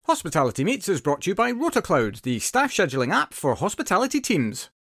Hospitality Meets is brought to you by RotaCloud, the staff scheduling app for hospitality teams.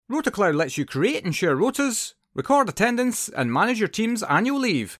 RotaCloud lets you create and share rotas, record attendance, and manage your team's annual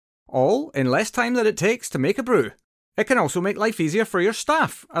leave, all in less time than it takes to make a brew. It can also make life easier for your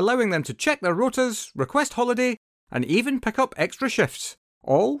staff, allowing them to check their rotas, request holiday, and even pick up extra shifts,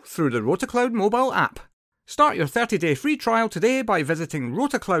 all through the RotaCloud mobile app. Start your 30-day free trial today by visiting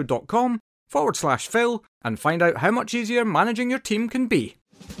rotacloud.com/Phil and find out how much easier managing your team can be.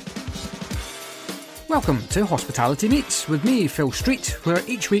 Welcome to Hospitality Meets with me, Phil Street, where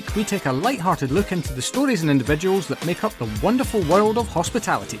each week we take a light-hearted look into the stories and individuals that make up the wonderful world of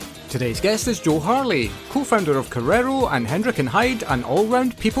hospitality. Today's guest is Joe Harley, co-founder of Carrero and Hendrick & Hyde, an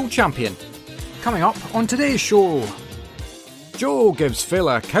all-round people champion. Coming up on today's show, Joe gives Phil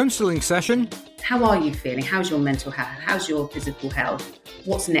a counselling session. How are you feeling? How's your mental health? How's your physical health?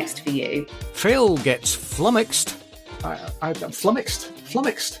 What's next for you? Phil gets flummoxed.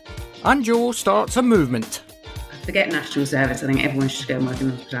 Flummoxed. And Joe starts a movement. Forget national service. I think everyone should go and work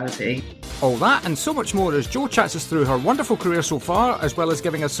in hospitality. All that and so much more as Joe chats us through her wonderful career so far, as well as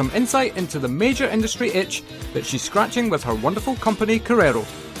giving us some insight into the major industry itch that she's scratching with her wonderful company, Carrero.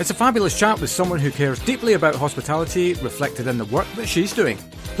 It's a fabulous chat with someone who cares deeply about hospitality, reflected in the work that she's doing.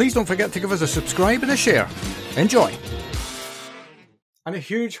 Please don't forget to give us a subscribe and a share. Enjoy. And a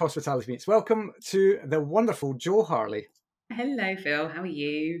huge Hospitality Meets. Welcome to the wonderful Joe Harley. Hello, Phil. How are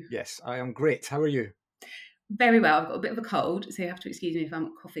you? Yes, I am great. How are you? Very well. I've got a bit of a cold, so you have to excuse me if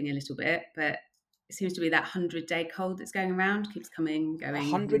I'm coughing a little bit, but it seems to be that 100-day cold that's going around. Keeps coming, going.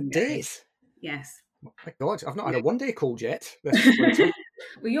 100 days? Yes. Oh my God, I've not had a one-day cold yet. This winter.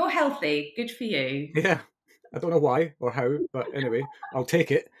 Well, you're healthy. Good for you. Yeah. I don't know why or how, but anyway, I'll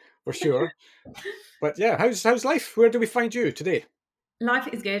take it for sure. But yeah, how's life? Where do we find you today? Life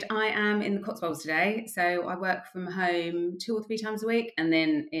is good. I am in the Cotswolds today, so I work from home 2 or 3 times a week, and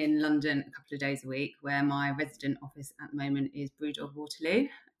then in London a couple of days a week, where my resident office at the moment is Brewdog Waterloo,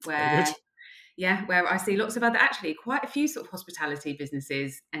 where I see lots of other, actually quite a few sort of hospitality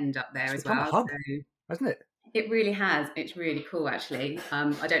businesses end up there as well. A hub, hasn't it? It really has. It's really cool, actually.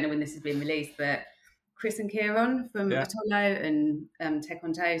 I don't know when this has been released, but Chris and Kieran from Atollo and Tech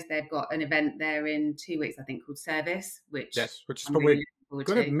on Toast, they've got an event there in 2 weeks, I think, called Service, which is I'm probably really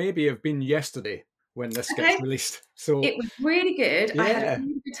looking going to. to maybe have been yesterday when this gets released. So it was really good. Yeah. I had a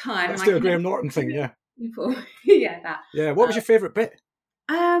really good time. Let's do a Graham Norton thing, yeah. People. That. Yeah, what was your favourite bit?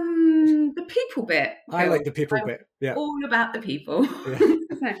 The people bit. I like the people bit, yeah. All about the people.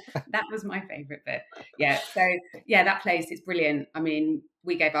 Yeah. That was my favourite bit. Yeah, so, yeah, that place, it's brilliant. I mean,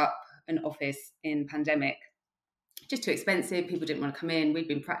 we gave up an office in pandemic, just too expensive. People didn't want to come in. We'd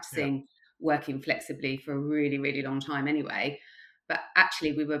been practicing working flexibly for a really, really long time anyway. But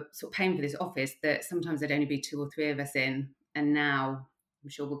actually, we were sort of paying for this office that sometimes there'd only be 2 or 3 of us in. And now, I'm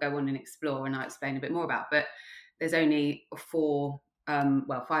sure we'll go on and explore and I'll explain a bit more about. But there's only 5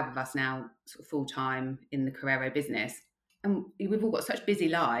 of us now sort of full-time in the Carrero business. And we've all got such busy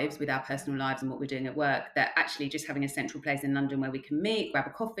lives with our personal lives and what we're doing at work that actually just having a central place in London where we can meet, grab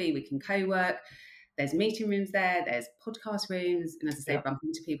a coffee, we can co-work. There's meeting rooms there, there's podcast rooms, and as I say, bump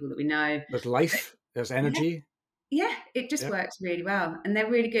into people that we know. There's life, there's energy. Yeah, it just works really well. And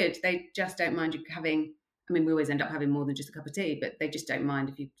they're really good. They just don't mind you having, I mean, we always end up having more than just a cup of tea, but they just don't mind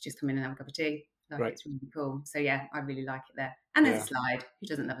if you just come in and have a cup of tea. It's really cool. So yeah, I really like it there. And there's a slide. Who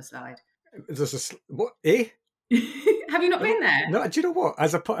doesn't love a slide? There's what? Have you not been there? No. Do you know what?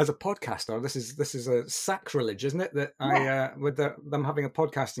 As a podcaster, this is a sacrilege, isn't it? That I with them having a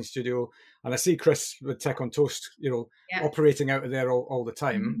podcasting studio, and I see Chris with Tech on Toast, operating out of there all the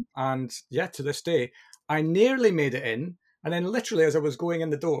time. Mm-hmm. And to this day, I nearly made it in, and then literally as I was going in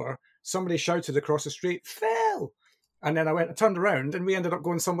the door, somebody shouted across the street, "Phil!" And then I turned around, and we ended up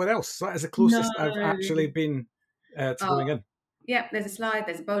going somewhere else. So that is the closest I've actually been to going in. Yeah, there's a slide,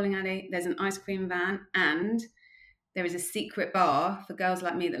 there's a bowling alley, there's an ice cream van, and there is a secret bar for girls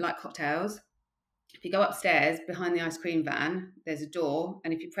like me that like cocktails. If you go upstairs behind the ice cream van, there's a door,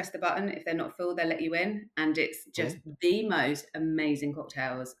 and if you press the button, if they're not full, they'll let you in. And it's just the most amazing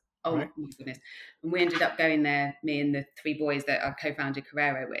cocktails. Oh my goodness. And we ended up going there, me and the 3 boys that I co-founded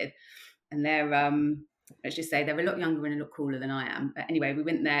Carrero with. And they're, let's just say they're a lot younger and a lot cooler than I am. But anyway, we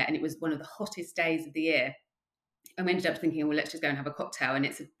went there and it was one of the hottest days of the year. And we ended up thinking, well, let's just go and have a cocktail. And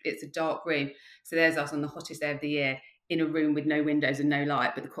it's a dark room. So there's us on the hottest day of the year in a room with no windows and no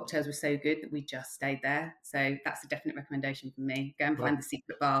light. But the cocktails were so good that we just stayed there. So that's a definite recommendation for me. Go and find the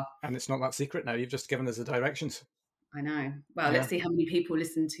secret bar. And it's not that secret now. You've just given us the directions. I know. Well, let's see how many people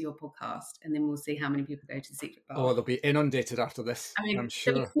listen to your podcast, and then we'll see how many people go to the secret bar. Oh, they'll be inundated after this. I mean, I'm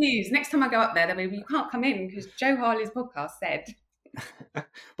sure. There'll be news. Next time I go up there, they'll be, you can't come in because Joe Harley's podcast said. But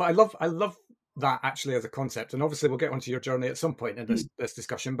I love that actually as a concept, and obviously we'll get onto your journey at some point in this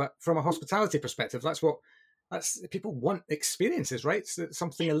discussion. But from a hospitality perspective, that's people want experiences, right? So it's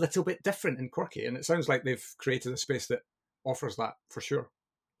something a little bit different and quirky, and it sounds like they've created a space that offers that for sure.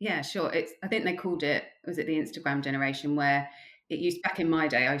 Yeah, sure. I think they called it, was it the Instagram generation, where it used, back in my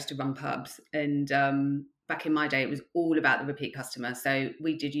day, I used to run pubs, and back in my day, it was all about the repeat customer. So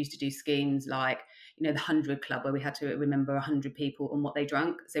we used to do schemes like, the 100 Club, where we had to remember 100 people and what they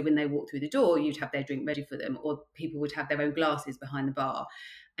drank. So when they walked through the door, you'd have their drink ready for them, or people would have their own glasses behind the bar.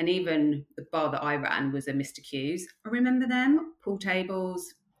 And even the bar that I ran was a Mr. Q's. I remember them, pool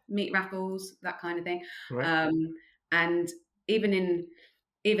tables, meat raffles, that kind of thing. Right. And even then,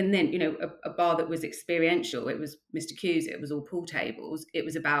 a bar that was experiential, it was Mr. Q's, it was all pool tables. It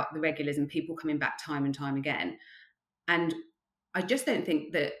was about the regulars and people coming back time and time again. And I just don't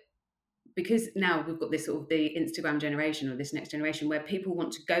think that, because now we've got this sort of the Instagram generation, or this next generation, where people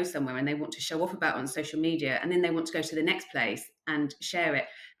want to go somewhere and they want to show off about it on social media, and then they want to go to the next place and share it.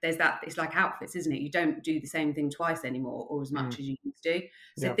 There's that, it's like outfits, isn't it? You don't do the same thing twice anymore, or as much as you used to.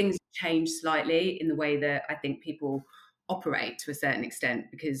 So things change slightly in the way that I think people operate to a certain extent,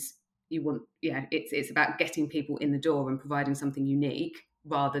 because you want, it's about getting people in the door and providing something unique,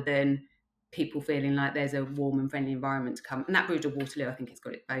 rather than people feeling like there's a warm and friendly environment to come. And that Bridge of Waterloo, I think it's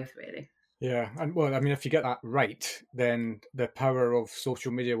got it both, really. Yeah, and well, I mean, if you get that right, then the power of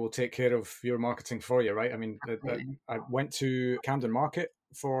social media will take care of your marketing for you, right? I mean, I went to Camden Market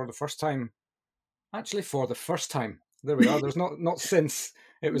for the first time. Actually, for the first time. There we are. There's not since.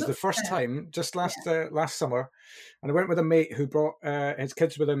 It was the first time, just last summer, and I went with a mate who brought his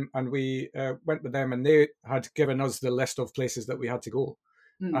kids with him, and we went with them, and they had given us the list of places that we had to go.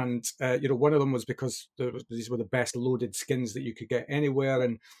 And one of them was because these were the best loaded skins that you could get anywhere,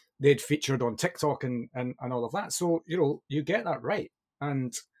 and they'd featured on TikTok and all of that. So you get that right,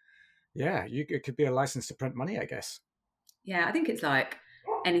 and it could be a license to print money, I guess. Yeah, I think it's like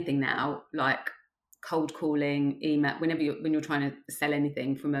anything now, like cold calling, email. When you're trying to sell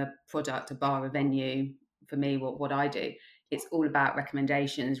anything, from a product, a bar, a venue. For me, what I do, it's all about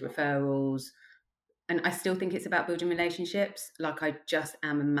recommendations, referrals. And I still think it's about building relationships. Like, I just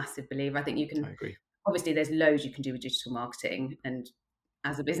am a massive believer. I think you can, I agree. Obviously there's loads you can do with digital marketing, and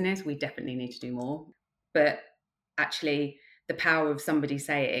as a business, we definitely need to do more. But actually, the power of somebody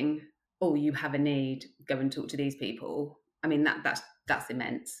saying, "Oh, you have a need, go and talk to these people." I mean, that's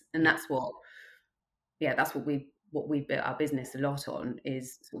immense. And that's what we've built our business a lot on,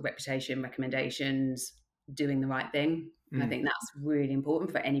 is sort of reputation, recommendations, doing the right thing. And I think that's really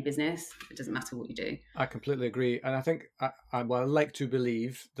important for any business. It doesn't matter what you do. I completely agree. And I think I like to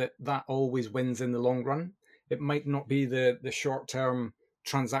believe that always wins in the long run. It might not be the short-term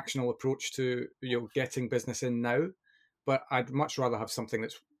transactional approach to getting business in now, but I'd much rather have something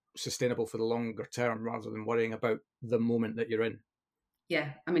that's sustainable for the longer term, rather than worrying about the moment that you're in.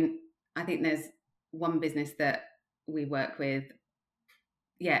 Yeah. I mean, I think there's one business that we work with.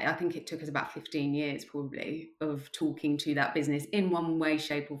 Yeah, I think it took us about 15 years probably of talking to that business in one way,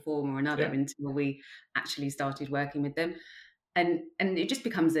 shape or form or another, until we actually started working with them. And it just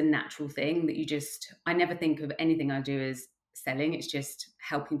becomes a natural thing that I never think of anything I do as selling. It's just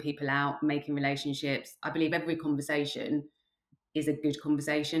helping people out, making relationships. I believe every conversation is a good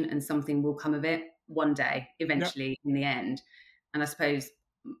conversation, and something will come of it one day, eventually, in the end. And I suppose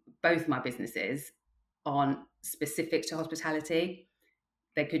both my businesses aren't specific to hospitality.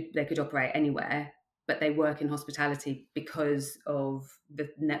 They could operate anywhere, but they work in hospitality because of the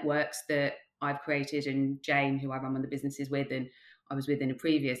networks that I've created, and Jane, who I run one of the businesses with, and I was with in a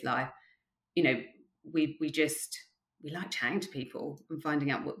previous life. We like chatting to people and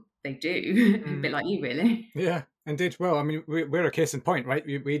finding out what they do. A bit like you, really. Yeah, indeed. Well, I mean, we're a case in point, right?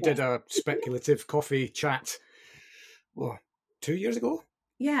 We did a speculative coffee chat, 2 years ago?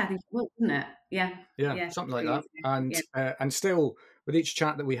 Yeah, I think it was, wasn't it? Yeah, something like that. And still, with each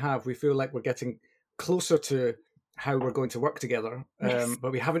chat that we have, we feel like we're getting closer to how we're going to work together,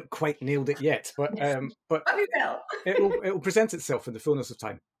 but we haven't quite nailed it yet. But it will present itself in the fullness of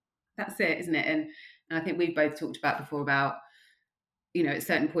time. That's it, isn't it? And I think we've both talked about before about, at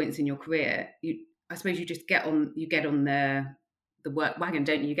certain points in your career, I suppose you just get on the work wagon,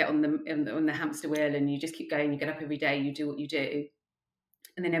 don't you? You get on the hamster wheel, and you just keep going. You get up every day, you do what you do,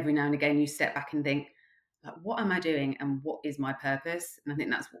 and then every now and again you step back and think, like, what am I doing, and what is my purpose? And I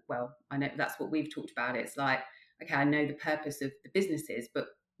think I know that's what we've talked about. It's like, okay, I know the purpose of the businesses, but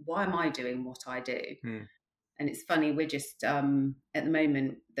why am I doing what I do? And it's funny, we're just at the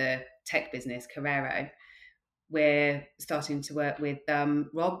moment, the tech business Carrero, we're starting to work with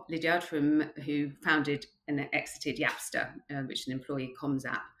Rob Lydiard, who founded and exited Yapster, which is an employee comms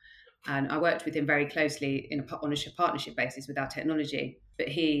app. And I worked with him very closely on a partnership basis with our technology. But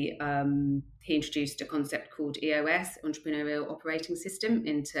he introduced a concept called EOS, Entrepreneurial Operating System,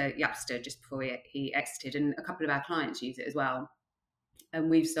 into Yapster just before he exited. And a couple of our clients use it as well. And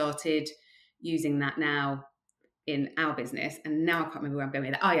we've started using that now in our business. And now I can't remember where I'm going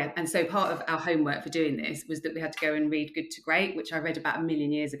with that. Oh, yeah. And so part of our homework for doing this was that we had to go and read Good to Great, which I read about 1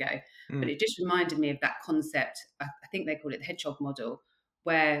 million years ago. But it just reminded me of that concept. I think they call it the hedgehog model,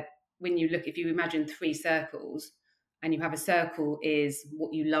 where when you look, if you imagine 3 circles, and you have a circle is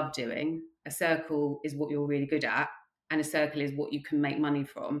what you love doing, a circle is what you're really good at, and a circle is what you can make money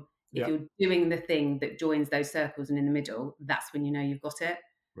from. If you're doing the thing that joins those circles and in the middle, that's when you know you've got it.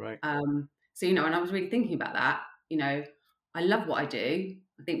 Right. So, and I was really thinking about that. I love what I do.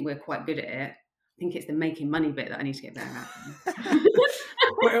 I think we're quite good at it. I think it's the making money bit that I need to get better at.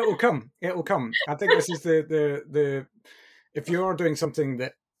 Well, it will come. It will come. I think this is the if you're doing something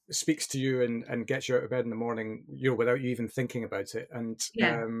that speaks to you and gets you out of bed in the morning, without you even thinking about it. And,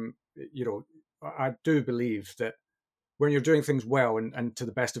 I do believe that when you're doing things well and to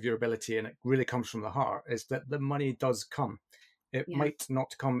the best of your ability, and it really comes from the heart, is that the money does come. It might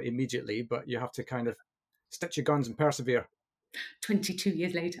not come immediately, but you have to kind of stitch your guns and persevere. 22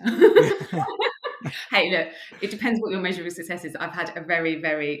 years later. Hey, look, it depends what your measure of success is. I've had a very,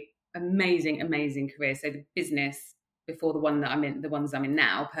 very amazing career. So the business before the ones I'm in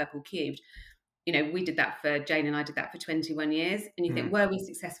now, Purple Cubed, we did that Jane and I did that for 21 years. And you think, were we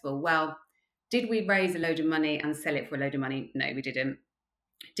successful? Well, did we raise a load of money and sell it for a load of money? No, we didn't.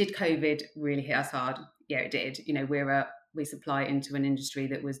 Did COVID really hit us hard? Yeah, it did. We supply into an industry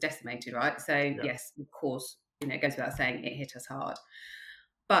that was decimated, right? So yes, of course, it goes without saying it hit us hard.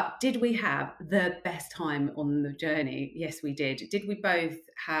 But did we have the best time on the journey? Yes, we did. Did we both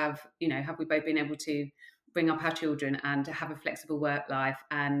have we both been able to bring up our children and to have a flexible work life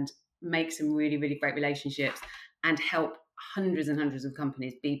and make some really, really great relationships and help hundreds and hundreds of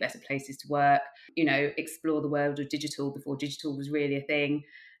companies be better places to work, explore the world of digital before digital was really a thing,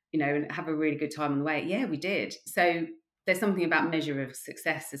 and have a really good time on the way? Yeah, we did. So there's something about measure of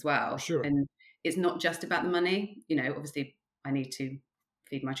success as well. Sure. And it's not just about the money. Obviously I need to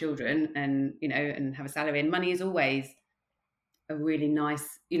feed my children and, and have a salary, and money is always a really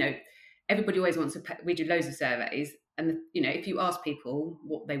nice, everybody always wants to pay. We do loads of surveys, and if you ask people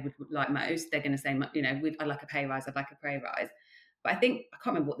what they would like most, they're going to say, I'd like a pay rise, I'd like a pay rise. But I can't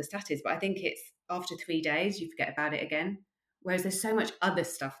remember what the stat is, but I think it's after 3 days you forget about it again. Whereas there's so much other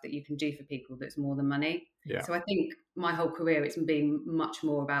stuff that you can do for people that's more than money. Yeah. So I think my whole career, it's been much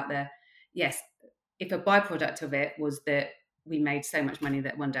more about if a byproduct of it was that we made so much money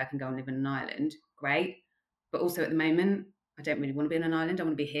that one day I can go and live in an island, great. But also at the moment, I don't really want to be on an island. I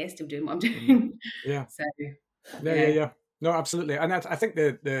want to be here still doing what I'm doing. Yeah. So yeah. No, absolutely. And I think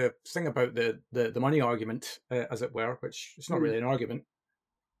the thing about the money argument, as it were, which it's not really an argument,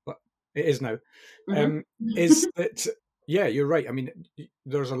 but it is now, is that, yeah, you're right. I mean,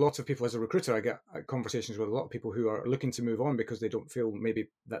 there's a lot of people, as a recruiter, I get conversations with a lot of people who are looking to move on because they don't feel maybe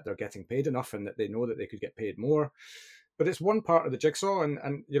that they're getting paid enough and that they know that they could get paid more. But it's one part of the jigsaw.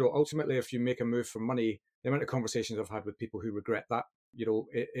 And ultimately, if you make a move for money, the amount of conversations I've had with people who regret that,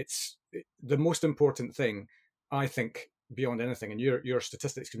 it's the most important thing, I think, beyond anything. And your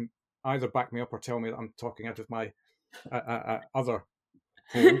statistics can either back me up or tell me that I'm talking out of my other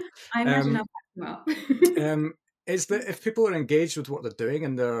hole. I imagine I'll back you up. Is that if people are engaged with what they're doing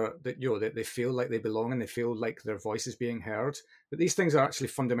and they feel like they belong and they feel like their voice is being heard, that these things are actually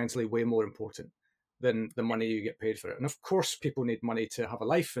fundamentally way more important than the money you get paid for it. And of course, people need money to have a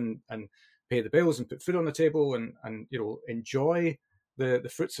life and pay the bills and put food on the table and enjoy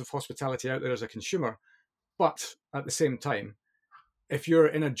the fruits of hospitality out there as a consumer. But at the same time, if you're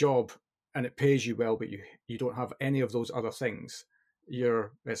in a job and it pays you well, but you don't have any of those other things,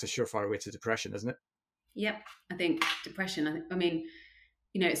 it's a surefire way to depression, isn't it? Yep. I think depression, I mean,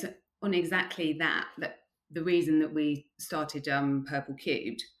 it's on exactly that the reason that we started Purple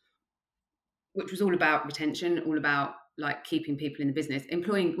Cubed, which was all about retention, all about like keeping people in the business.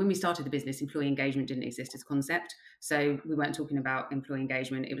 When we started the business, employee engagement didn't exist as a concept. So we weren't talking about employee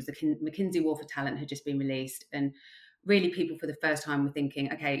engagement. It was the McKinsey War for Talent had just been released. And really people for the first time were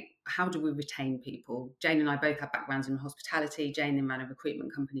thinking, okay, how do we retain people? Jane and I both have backgrounds in hospitality. Jane then ran a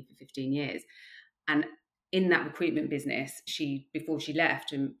recruitment company for 15 years. And in that recruitment business, before she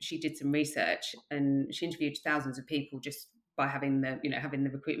left, and she did some research and she interviewed thousands of people just by having the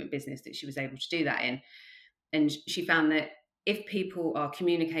recruitment business that she was able to do that in. And she found that if people are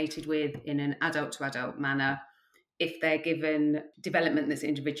communicated with in an adult to adult manner, if they're given development that's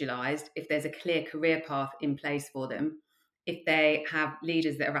individualized, if there's a clear career path in place for them, if they have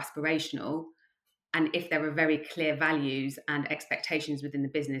leaders that are aspirational, and if there are very clear values and expectations within the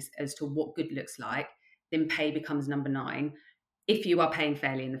business as to what good looks like, then pay becomes number 9. If you are paying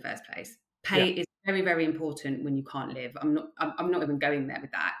fairly in the first place, pay is very, very important when you can't live. I'm not even going there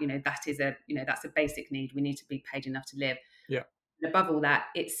with that. That is that's a basic need. We need to be paid enough to live. Yeah. And above all that,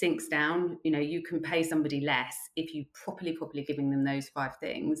 it sinks down. You can pay somebody less if you properly giving them those 5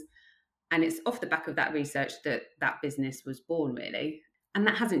 things. And it's off the back of that research that business was born, really. And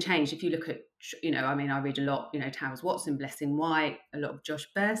that hasn't changed. If you look at, I read a lot, Towers Watson, Blessing White, a lot of Josh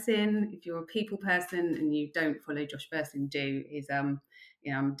Bersin. If you're a people person and you don't follow Josh Bersin,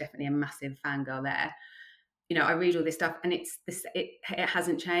 I'm definitely a massive fangirl there. I read all this stuff, and it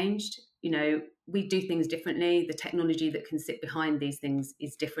hasn't changed. We do things differently. The technology that can sit behind these things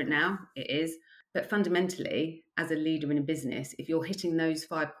is different now. It is. But fundamentally, as a leader in a business, if you're hitting those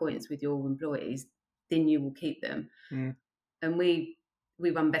 5 points with your employees, then you will keep them. And we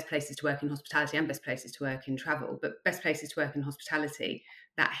run best places to work in hospitality and best places to work in travel, but best places to work in hospitality,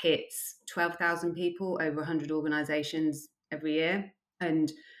 that hits 12,000 people, over 100 organisations every year.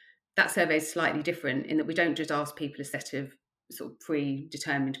 And that survey is slightly different in that we don't just ask people a set of sort of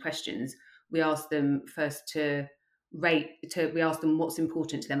predetermined questions. We ask them first we ask them what's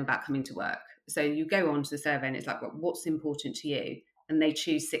important to them about coming to work. So you go on to the survey and it's like, well, what's important to you? And they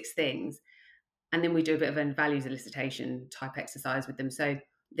choose 6 things. And then we do a bit of a values elicitation type exercise with them. So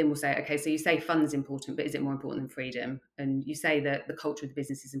then we'll say, okay, so you say fun's important, but is it more important than freedom? And you say that the culture of the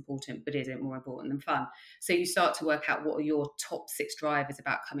business is important, but is it more important than fun? So you start to work out what are your top 6 drivers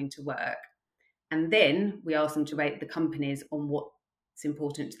about coming to work. And then we ask them to rate the companies on what's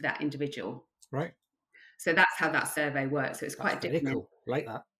important to that individual. Right. So that's how that survey works. So it's quite different. Cool. Like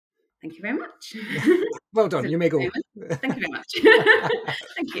that. Thank you very much. Well done. You may go. Thank you very much.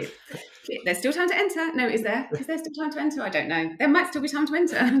 Thank you. There's still time to enter. No, is there? Is there still time to enter? I don't know. There might still be time to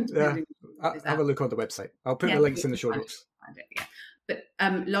enter. Yeah. Have a look on the website. I'll put the links in the show notes. But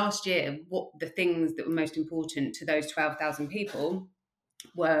last year, what the things that were most important to those 12,000 people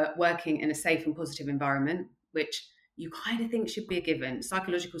were working in a safe and positive environment, which you kind of think should be a given.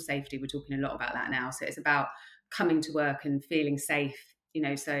 Psychological safety, we're talking a lot about that now. So it's about coming to work and feeling safe.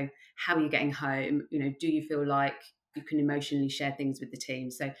 So how are you getting home? Do you feel like you can emotionally share things with the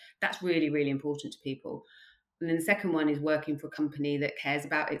team? So that's really, really important to people. And then the second one is working for a company that cares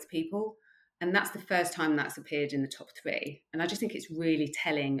about its people. And that's the first time that's appeared in the top 3. And I just think it's really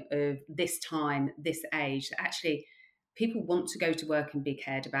telling of this time, this age, that actually people want to go to work and be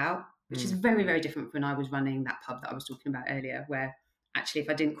cared about, which is very, very different from when I was running that pub that I was talking about earlier, where actually if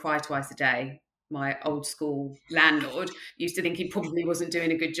I didn't cry twice a day, my old school landlord used to think he probably wasn't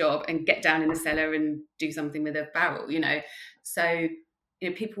doing a good job and get down in the cellar and do something with a barrel, So,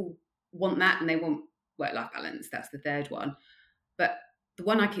 people want that, and they want work-life balance. That's the third one. But the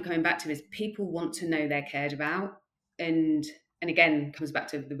one I keep coming back to is people want to know they're cared about. And again, comes back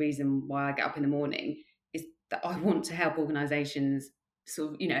to the reason why I get up in the morning is that I want to help organisations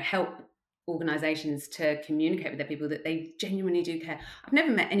help organisations to communicate with their people that they genuinely do care. I've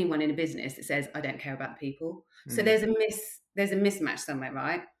never met anyone in a business that says, I don't care about the people. So there's a mismatch somewhere,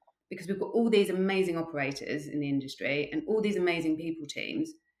 right? Because we've got all these amazing operators in the industry and all these amazing people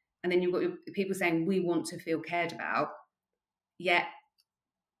teams. And then you've got people saying, we want to feel cared about, yet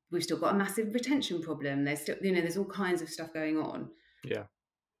we've still got a massive retention problem. There's still, there's all kinds of stuff going on. Yeah.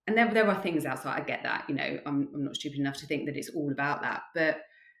 And there are things outside. I get that, I'm not stupid enough to think that it's all about that. But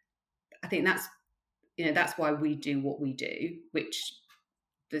I think that's why we do what we do,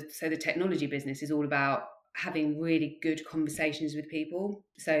 so the technology business is all about having really good conversations with people.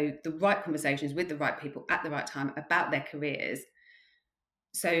 So the right conversations with the right people at the right time about their careers.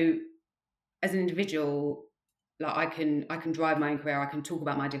 So as an individual, like I can drive my own career. I can talk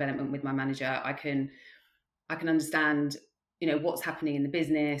about my development with my manager. I can understand, what's happening in the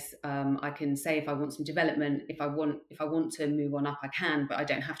business. I can say if I want some development, if I want to move on up, I can, but I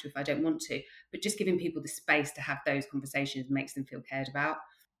don't have to if I don't want to. But just giving people the space to have those conversations makes them feel cared about.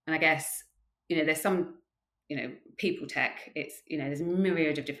 And I guess, there's some, people tech, it's, there's a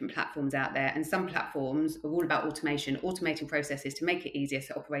myriad of different platforms out there. And some platforms are all about automating processes to make it easier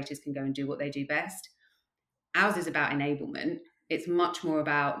so operators can go and do what they do best. Ours is about enablement. It's much more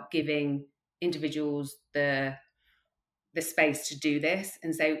about giving individuals the space to do this.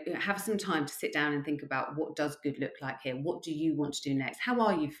 And so have some time to sit down and think about, what does good look like here? What do you want to do next? How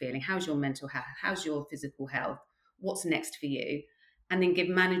are you feeling? How's your mental health? How's your physical health? What's next for you? And then give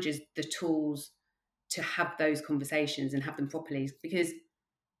managers the tools to have those conversations and have them properly. Because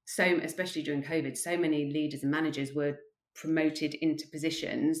especially during COVID, so many leaders and managers were promoted into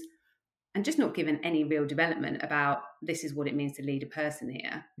positions and just not given any real development about this is what it means to lead a person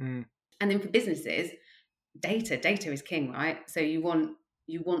here. And then for businesses, data is king, right? So you want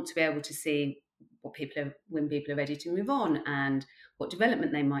to be able to see when people are ready to move on, and what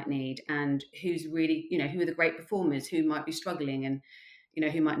development they might need, and who's really, who are the great performers, who might be struggling, and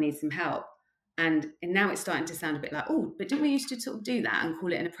who might need some help. And now it's starting to sound a bit like, oh, but didn't we used to sort of do that and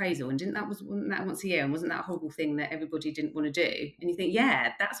call it an appraisal? And wasn't that once a year? And wasn't that a horrible thing that everybody didn't want to do? And you think,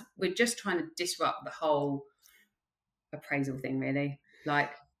 yeah, we're just trying to disrupt the whole appraisal thing, really.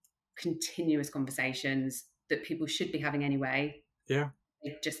 Like continuous conversations that people should be having anyway. Yeah.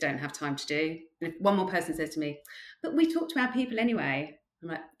 They just don't have time to do. And if one more person says to me, but we talk to our people anyway. I'm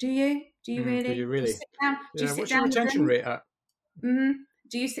like, do you? Do you really? Do you really? Do you sit down? What's your retention rate at?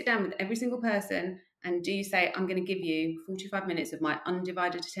 Do you sit down with every single person and do you say, I'm going to give you 45 minutes of my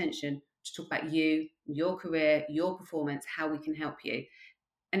undivided attention to talk about you, your career, your performance, how we can help you?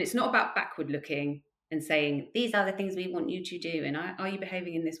 And it's not about backward looking and saying, these are the things we want you to do, and are you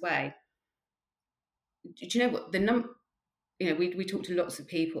behaving in this way? Do you know what? We talk to lots of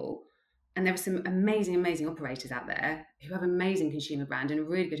people, and there are some amazing operators out there who have amazing consumer brand and a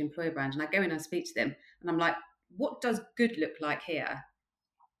really good employer brand. And I go in and I speak to them and I'm like, what does good look like here?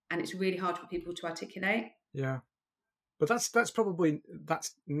 And it's really hard for people to articulate. Yeah. But that's probably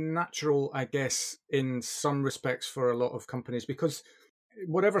natural, I guess, in some respects for a lot of companies, because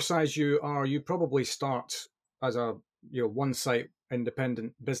whatever size you are, you probably start as a one site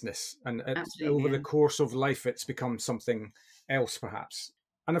independent business, and over the course of life it's become something else perhaps.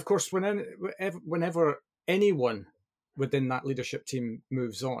 And of course, whenever anyone within that leadership team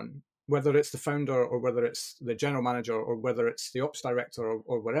moves on, whether it's the founder or whether it's the general manager or whether it's the ops director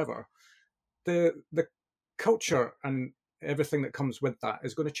or whatever, the culture and everything that comes with that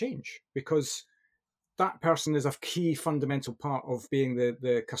is going to change, because that person is a key fundamental part of being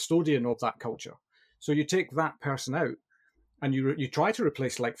the custodian of that culture. So you take that person out and you try to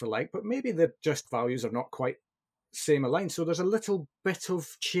replace like for like, but maybe the just values are not quite same aligned. So there's a little bit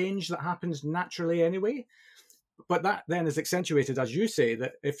of change that happens naturally anyway. But that then is accentuated, as you say,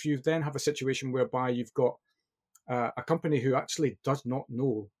 that if you then have a situation whereby you've got a company who actually does not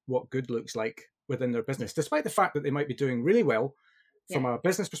know what good looks like within their business, despite the fact that they might be doing really well from a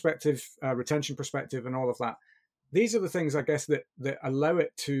business perspective, retention perspective, and all of that. These are the things, I guess, that allow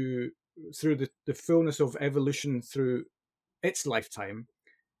it to, through the fullness of evolution through its lifetime,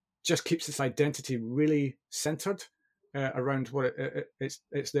 just keeps its identity really centered around what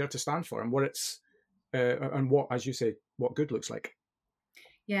it's there to stand for, and what it's and what, as you say, what good looks like.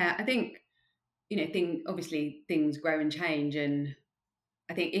 Yeah, I think obviously things grow and change, and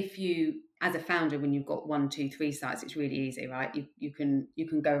I think if you, as a founder, when you've got 1, 2, 3 sites, it's really easy, right? You can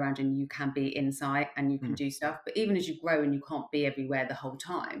go around and you can be insight and you can do stuff. But even as you grow and you can't be everywhere the whole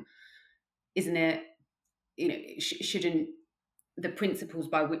time, isn't it? Shouldn't the principles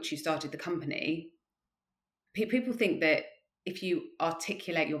by which you started the company? People think that if you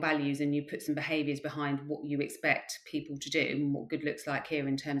articulate your values and you put some behaviours behind what you expect people to do and what good looks like here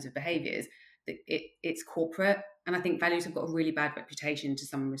in terms of behaviours, that it's corporate. And I think values have got a really bad reputation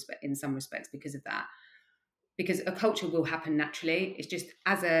in some respects because of that. Because a culture will happen naturally. It's just,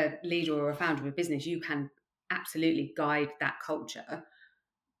 as a leader or a founder of a business, you can absolutely guide that culture,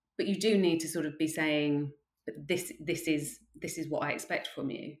 but you do need to sort of be saying, this is what I expect from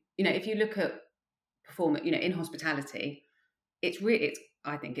you. If you look at performance, in hospitality,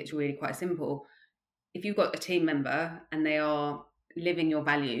 I think it's really quite simple. If you've got a team member and they are living your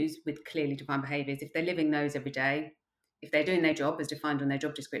values with clearly defined behaviours, if they're living those every day, if they're doing their job as defined on their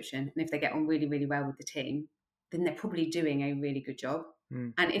job description, and if they get on really, really well with the team, then they're probably doing a really good job.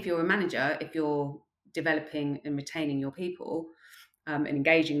 And if you're a manager, if you're developing and retaining your people and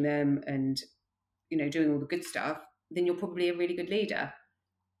engaging them and doing all the good stuff, then you're probably a really good leader.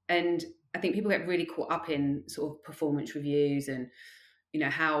 And I think people get really caught up in sort of performance reviews and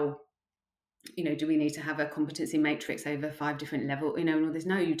how do we need to have a competency matrix over 5 different levels, and all this.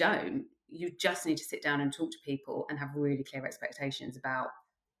 No, you don't. You just need to sit down and talk to people and have really clear expectations about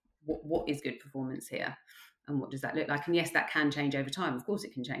what is good performance here and what does that look like. And yes, that can change over time. Of course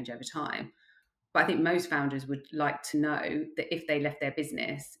it can change over time. But I think most founders would like to know that if they left their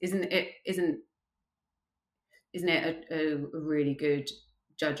business, isn't it a really good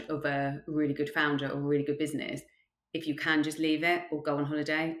judge of a really good founder or a really good business if you can just leave it or go on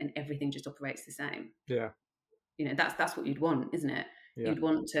holiday and everything just operates the same? Yeah. That's what you'd want, isn't it? Yeah. You'd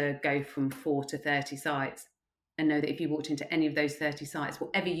want to go from 4 to 30 sites and know that if you walked into any of those 30 sites,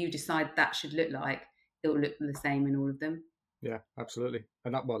 whatever you decide that should look like, it will look the same in all of them. Yeah, absolutely.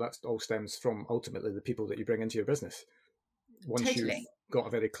 And that all stems from ultimately the people that you bring into your business. Once you've Totally. got a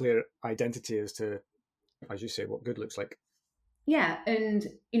very clear identity as to, as you say, what good looks like. Yeah, and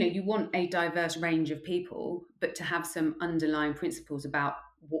you want a diverse range of people, but to have some underlying principles about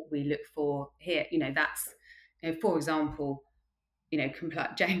what we look for here. That's, for example,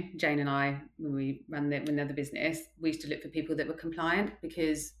 Jane and I, when we ran the business, we used to look for people that were compliant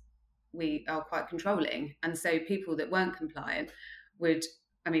because we are quite controlling, and so people that weren't compliant would.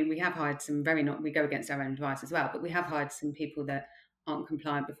 I mean, we have hired some we go against our own advice as well, but we have hired some people that aren't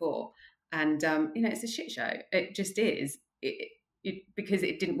compliant before, and it's a shit show. It just is. Because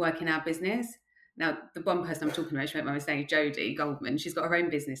it didn't work in our business. Now, the one person I'm talking about, she went by saying Jodie Goldman. She's got her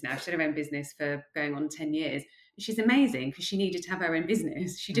own business now. She's had her own business for going on 10 years. She's amazing because she needed to have her own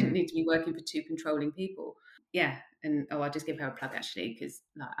business. She didn't need to be working for two controlling people. Yeah, and I'll just give her a plug actually because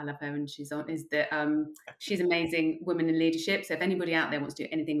I love her and she's on. Is that she's amazing women in leadership. So if anybody out there wants to do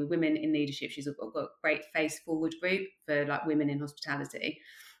anything with women in leadership, she's got a great face forward group for like women in hospitality.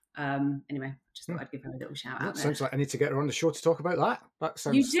 Anyway, just thought I'd give her a little shout out there. Sounds like I need to get her on the show to talk about that. That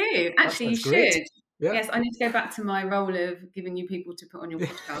sounds. You do actually. You great. should. Yeah. Yes, I need to go back to my role of giving you people to put on your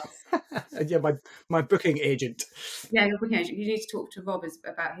podcast. Yeah, my booking agent. Yeah, your booking agent. You need to talk to Rob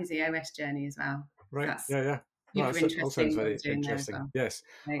about his EOS journey as well. Right. Yeah. Well, that all sounds very interesting. Well. Yes.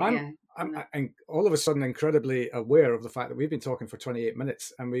 I'm all of a sudden incredibly aware of the fact that we've been talking for 28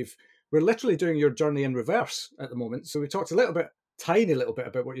 minutes and we're literally doing your journey in reverse at the moment. So we talked tiny little bit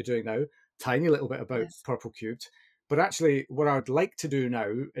about what you're doing now, tiny little bit about Purple Cubed. But actually, what I would like to do now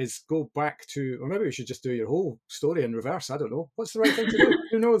is go back to, or maybe we should just do your whole story in reverse. I don't know. What's the right thing to do?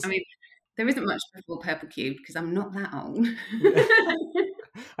 Who knows? I mean, there isn't much before Purple Cubed because I'm not that old.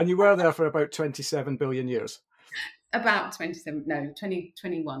 And you were there for about 27 billion years. About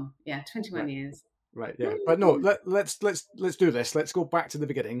 21. Yeah, 21 years. Right, yeah, but no. Let's do this. Let's go back to the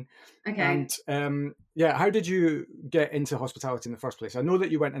beginning. Okay. And how did you get into hospitality in the first place? I know that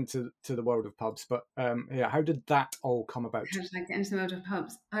you went into the world of pubs, but how did that all come about? How did I get into the world of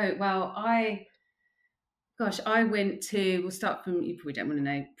pubs? Oh well, I went to. We'll start from. You probably don't want to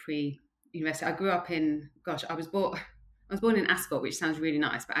know pre-university. I grew up in. I was born in Ascot, which sounds really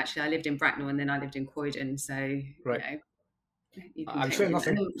nice, but actually I lived in Bracknell and then I lived in Croydon. So right. I'm saying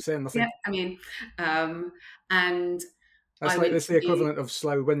nothing. Yeah, I mean, and it's the equivalent of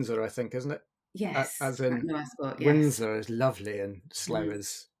Slough Windsor, I think, isn't it? Yes, as in Ascot, yes. Windsor is lovely and Slough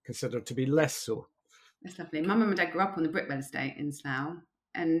is considered to be less so. That's lovely. My mum and dad grew up on the Brickwell estate in Slough,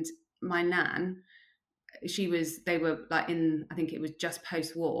 and my nan, they were like I think it was just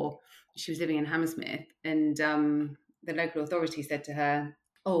post-war. She was living in Hammersmith, and the local authority said to her,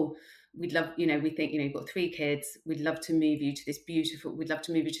 "Oh, we'd love, we think, you've got 3 kids. We'd love to move you to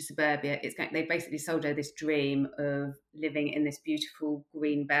suburbia." They basically sold her this dream of living in this beautiful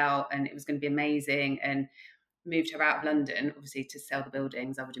green belt, and it was going to be amazing, and moved her out of London, obviously to sell the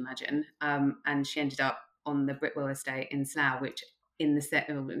buildings, I would imagine. And she ended up on the Brickwell estate in Slough, which in the sort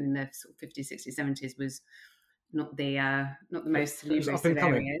of 50s, 60s, 70s was not the most salubrious of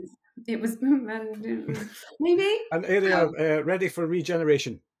areas. It was maybe an area ready for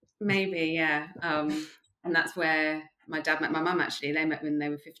regeneration. Maybe, yeah. And that's where my dad met my mum, actually. They met when they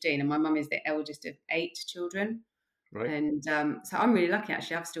were 15, and my mum is the eldest of 8 children. Right. And so I'm really lucky,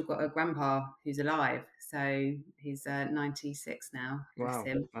 actually. I've still got a grandpa who's alive. So he's 96 now. Wow,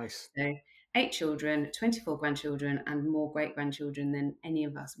 nice. So 8 children, 24 grandchildren, and more great-grandchildren than any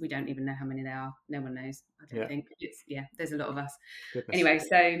of us. We don't even know how many there are. No one knows, I don't think. There's a lot of us. Goodness. Anyway,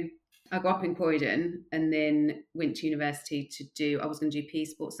 so I grew up in Croydon and then went to university I was going to do PE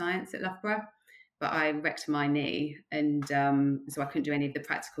sports science at Loughborough, but I wrecked my knee, and so I couldn't do any of the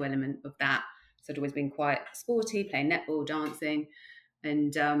practical element of that. So I'd always been quite sporty, playing netball, dancing,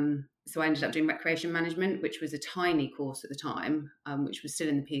 and so I ended up doing recreation management, which was a tiny course at the time, which was still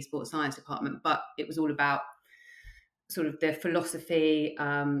in the PE sports science department, but it was all about sort of the philosophy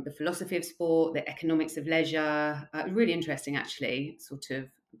of sport, the economics of leisure. Really interesting, actually, sort of,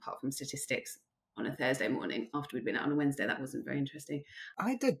 apart from statistics on a Thursday morning after we'd been out on a Wednesday. That wasn't very interesting.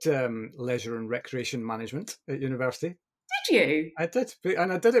 I did leisure and recreation management at university. Did you? I did,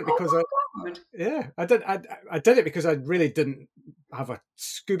 and I did it because I did it because I really didn't have a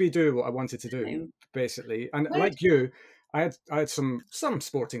Scooby-Doo what I wanted to do, basically. And like you, I had some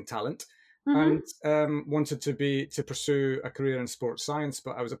sporting talent. And wanted to pursue a career in sports science,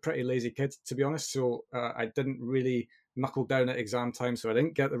 but I was a pretty lazy kid, to be honest. So I didn't really knuckle down at exam time, so I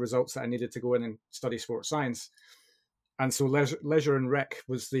didn't get the results that I needed to go in and study sports science. And so leisure and rec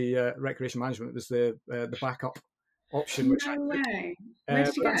was the recreation management was the backup option. Which way. Where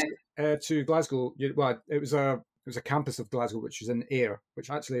did you go? To Glasgow. Well, it was a was a campus of Glasgow, which is in Ayr, which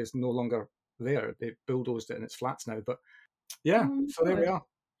actually is no longer there. They bulldozed it and it's flats now. But yeah, so there we are.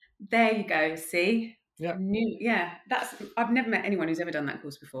 There you go. See, yeah, I've never met anyone who's ever done that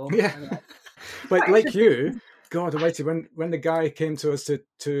course before. Yeah, but like you, God Almighty, when the guy came to us to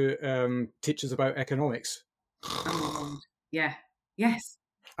teach us about economics. Yeah. Yes.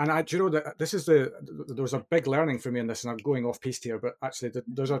 And do you know that this is there was a big learning for me in this, and I'm going off piste here, but actually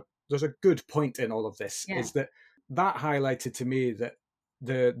there's a good point in all of this, is that highlighted to me that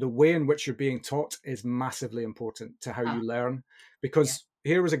the way in which you're being taught is massively important to how you learn, because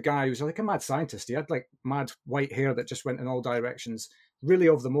here was a guy who was like a mad scientist. He had like mad white hair that just went in all directions, really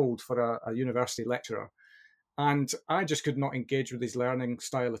of the mold for a university lecturer. And I just could not engage with his learning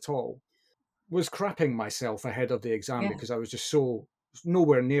style at all. Was crapping myself ahead of the exam because I was just so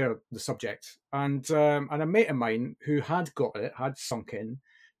nowhere near the subject. And a mate of mine who had got it, had sunk in,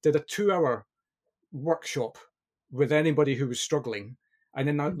 did a 2-hour workshop with anybody who was struggling. And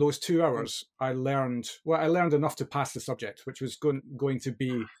in those 2 hours, I learned enough to pass the subject, which was going to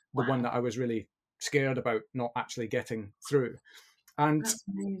be the one that I was really scared about not actually getting through. And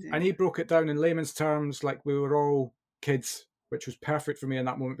he broke it down in layman's terms, like we were all kids, which was perfect for me in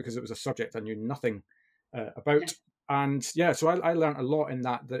that moment because it was a subject I knew nothing about. And so I learned a lot in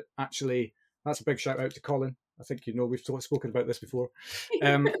that actually, that's a big shout out to Colin. I think, we've spoken about this before.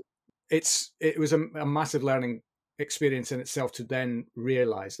 It was a massive learning experience in itself to then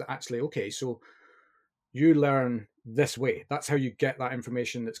realize that actually, okay, so you learn this way. That's how you get that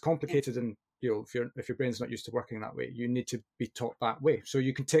information that's complicated. And, if your brain's not used to working that way, you need to be taught that way. So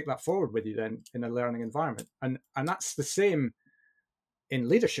you can take that forward with you then in a learning environment. And that's the same in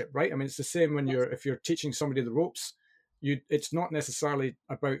leadership, right? I mean, it's the same when if you're teaching somebody the ropes, it's not necessarily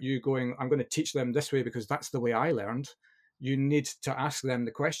about you going, I'm going to teach them this way because that's the way I learned. You need to ask them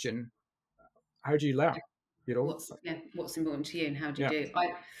the question, how do you learn? What's important to you and how do you do it?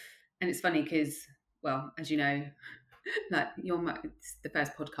 And it's funny because, well, as you know, like it's the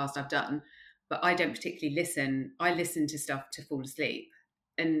first podcast I've done, but I don't particularly listen. I listen to stuff to fall asleep,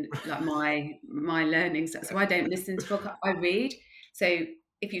 and like my learning stuff. So I don't listen to podcasts. I read. So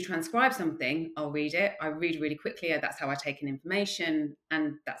if you transcribe something, I'll read it. I read really quickly. That's how I take in information,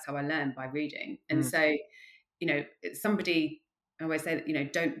 and that's how I learn, by reading. And so, somebody, I always say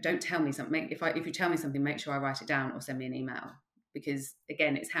that, don't tell me something. If you tell me something, make sure I write it down or send me an email, because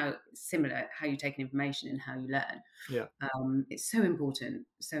again, it's similar how you take in information and how you learn. Yeah. It's so important.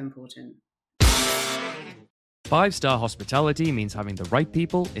 So important. 5-star hospitality means having the right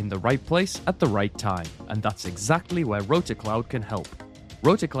people in the right place at the right time, and that's exactly where RotaCloud can help.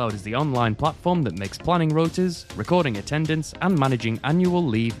 RotaCloud is the online platform that makes planning rotas, recording attendance, and managing annual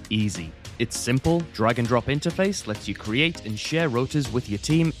leave easy. Its simple, drag-and-drop interface lets you create and share rotas with your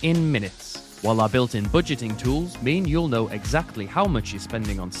team in minutes, while our built-in budgeting tools mean you'll know exactly how much you're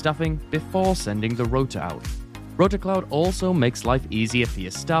spending on staffing before sending the rota out. RotaCloud also makes life easier for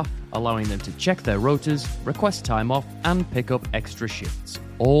your staff, allowing them to check their rotas, request time off, and pick up extra shifts,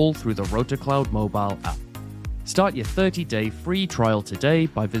 all through the RotaCloud mobile app. Start your 30-day free trial today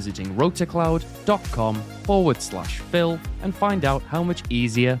by visiting rotacloud.com/Phil and find out how much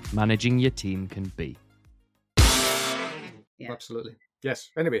easier managing your team can be. Yeah. Absolutely.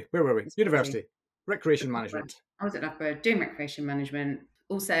 Yes. Anyway, where were we? University. Recreation management. I was at Loughborough doing recreation management.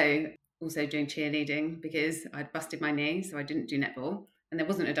 Also doing cheerleading because I'd busted my knee, so I didn't do netball. And there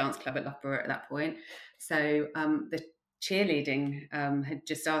wasn't a dance club at Loughborough at that point. So the cheerleading had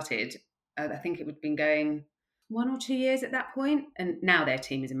just started. I think it would have been going 1 or 2 years at that point. And now their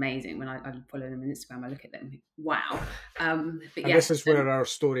team is amazing. When I follow them on Instagram, I look at them, wow. This is where our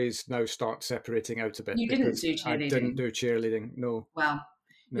stories now start separating out a bit. You didn't do cheerleading? I didn't do cheerleading, no. Wow.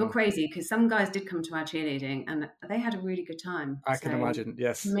 No. You're crazy, because some guys did come to our cheerleading and they had a really good time. I can imagine,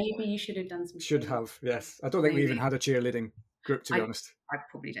 yes. Maybe you should have done some. Should have, yes. I don't think we even had a cheerleading group, to be honest. I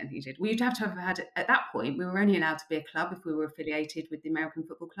probably don't think you did. Well, you'd have to have had, at that point, we were only allowed to be a club if we were affiliated with the American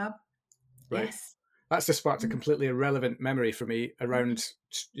Football Club. Right. Yes. That's just sparked a completely irrelevant memory for me around,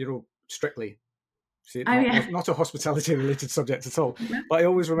 Strictly. See, not a hospitality-related subject at all. But I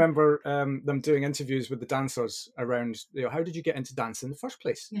always remember them doing interviews with the dancers around, how did you get into dance in the first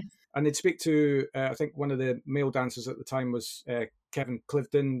place? Yes. And they'd speak to, I think one of the male dancers at the time was Kevin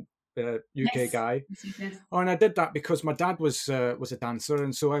Clifton, UK guy. Yes. Oh, and I did that because my dad was a dancer,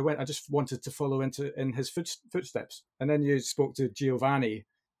 and so I just wanted to follow in his footsteps. And then you spoke to Giovanni.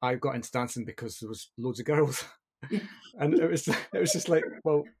 I got into dancing because there was loads of girls, and it was just like,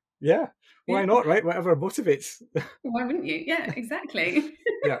 well, yeah, why not, right? Whatever motivates. Why wouldn't you? Yeah, exactly.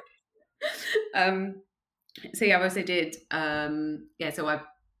 Yeah. So I also did. So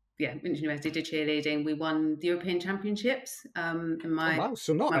University, did cheerleading. We won the European Championships in my wow,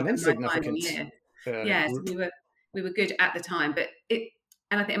 so not an my final insignificant year. group. So we were good at the time, but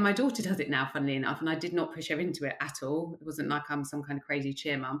and I think my daughter does it now, funnily enough, and I did not push her into it at all. It wasn't like I'm some kind of crazy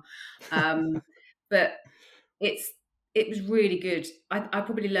cheer mum, but it was really good. I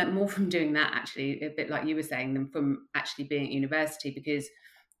probably learnt more from doing that, actually, a bit like you were saying, than from actually being at university, because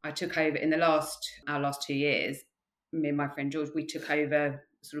I took over in our last 2 years. Me and my friend George, we took over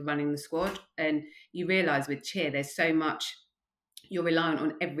sort of running the squad, and you realise with cheer, there's so much. You're reliant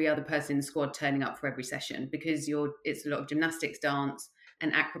on every other person in the squad turning up for every session, because it's a lot of gymnastics, dance,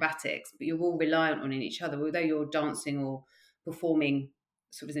 and acrobatics, but you're all reliant on each other. Although you're dancing or performing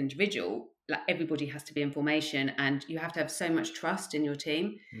sort of as individual, like everybody has to be in formation, and you have to have so much trust in your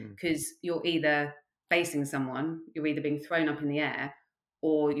team, because you're either facing someone, you're either being thrown up in the air,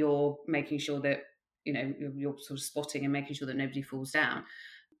 or you're making sure that you're sort of spotting and making sure that nobody falls down.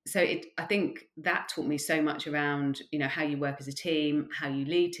 So I think that taught me so much around, how you work as a team, how you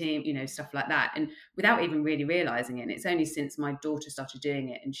lead team, stuff like that. And without even really realizing it, and it's only since my daughter started doing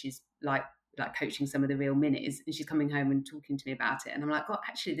it, and she's like coaching some of the real minis, and she's coming home and talking to me about it. And I'm like, oh,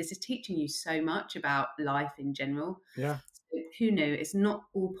 actually, this is teaching you so much about life in general. Yeah. So who knew? It's not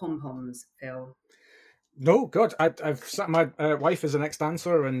all pom-poms, Phil. No, God, I've sat. My wife is an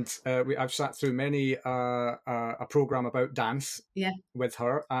ex-dancer, and I've sat through many a program about dance with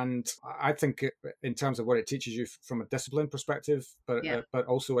her, and I think in terms of what it teaches you from a discipline perspective, but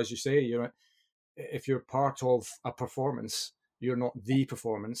also, as you say, if you're part of a performance, you're not the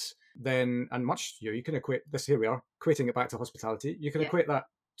performance. Then, and much you can equate this. Here we are equating it back to hospitality. You can equate that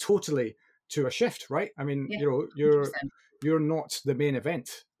totally to a shift, right? I mean, you're not the main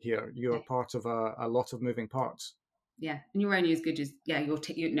event here. You're part of a lot of moving parts. Yeah, and you're only as good as who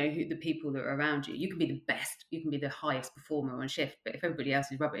the people that are around you. You can be the best, you can be the highest performer on shift, but if everybody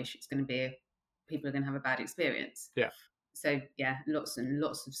else is rubbish, it's going to be people are going to have a bad experience. Yeah. So lots and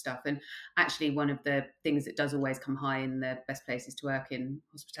lots of stuff. And actually, one of the things that does always come high in the best places to work in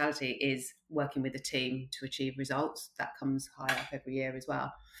hospitality is working with a team to achieve results. That comes high up every year as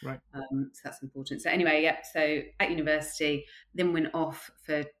well. Right. So that's important. So anyway, so at university, then went off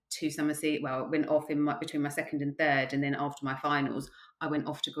for 2 summer seasons. Well, went off between my second and third, and then after my finals, I went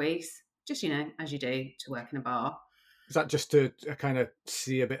off to Greece. Just as you do, to work in a bar. Is that just to kind of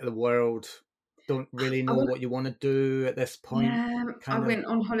see a bit of the world? Don't really know what you want to do at this point. Yeah, I went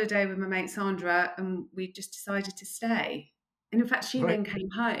on holiday with my mate Sandra, and we just decided to stay. And in fact, she then came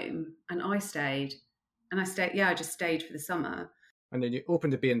home, and I stayed. And I stayed. Yeah, I just stayed for the summer. And then you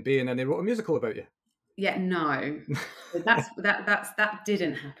opened a B&B, and then they wrote a musical about you. Yeah, no, that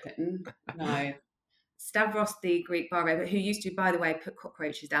didn't happen. No. Stavros, the Greek barmaid, who used to, by the way, put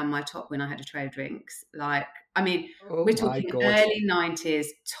cockroaches down my top when I had a tray of drinks. We're talking early 90s,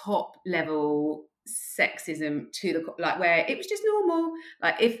 top level sexism to the where it was just normal.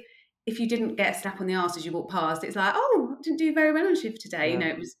 Like if you didn't get a slap on the arse as you walked past, it's like, oh, I didn't do very well on shift today.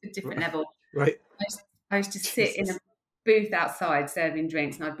 It was a different level. Right. I used to sit in a booth outside serving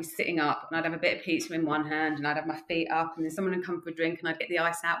drinks, and I'd be sitting up, and I'd have a bit of pizza in one hand, and I'd have my feet up, and then someone would come for a drink, and I'd get the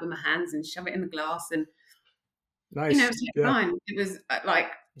ice out with my hands and shove it in the glass, and nice. It was fine. It was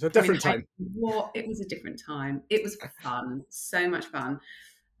it's a different time. It was a different time. It was fun, so much fun.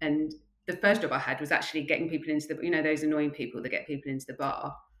 And the first job I had was actually getting people into the, those annoying people that get people into the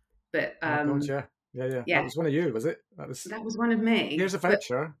bar. But yeah. That was one of you, was it? That was one of me. Here's a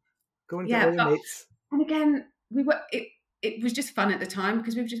voucher. Go and get all your mates. And again, it was just fun at the time,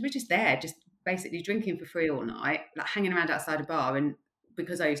 because we were just there, just basically drinking for free all night, like hanging around outside a bar. And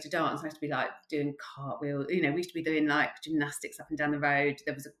because I used to dance, I used to be doing cartwheels. We used to be doing gymnastics up and down the road.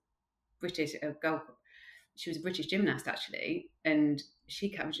 There was a girl. She was a British gymnast actually, and she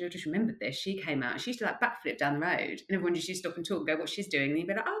came. I just remembered this. She came out. She used to backflip down the road, and everyone just used to stop and talk and go, "What she's doing?" And you'd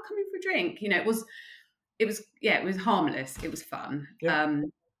be like, "Oh, come in for a drink." It was harmless. It was fun. Yeah.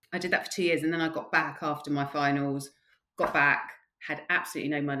 I did that for 2 years, and then I got back after my finals. Got back, had absolutely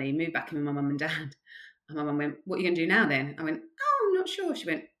no money. Moved back in with my mum and dad. And my mum went, "What are you going to do now then?" I went, "Oh, I'm not sure." She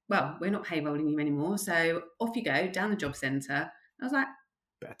went, "Well, we're not payrolling you anymore, so off you go down the job centre." I was like,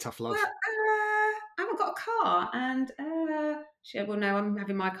 bit of tough love. "Well, I haven't got a car." And she said, "Well, no, I'm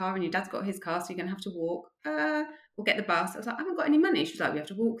having my car, and your dad's got his car, so you're going to have to walk. We'll get the bus." I was like, "I haven't got any money." She was like, "We have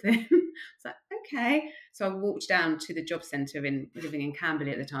to walk then." I was like, "Okay." So I walked down to the job centre, living in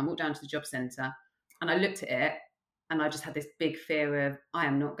Camberley at the time, walked down to the job centre, and I looked at it, and I just had this big fear of, I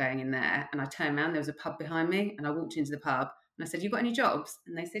am not going in there. And I turned around, there was a pub behind me, and I walked into the pub, and I said, "You got any jobs?"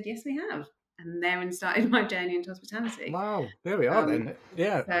 And they said, "Yes, we have." And therein started my journey into hospitality. Wow, there we are then.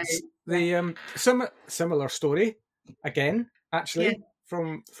 Yeah, the similar story again, actually,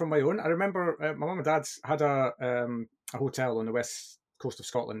 from my own. I remember my mum and dad's had a hotel on the west coast of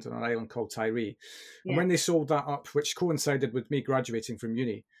Scotland on an island called Tyree. And when they sold that up, which coincided with me graduating from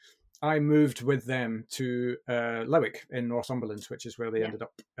uni, I moved with them to Lewick in Northumberland, which is where they ended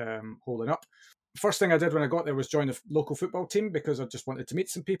up holding up. First thing I did when I got there was join the local football team because I just wanted to meet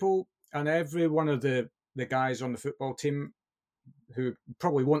some people. And every one of the guys on the football team, who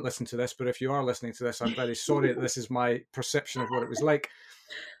probably won't listen to this, but if you are listening to this, I'm very sorry that this is my perception of what it was like,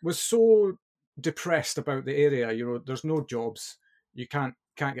 was so depressed about the area. You know, there's no jobs. You can't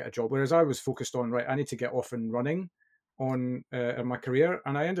get a job. Whereas I was focused on, right, I need to get off and running on in my career.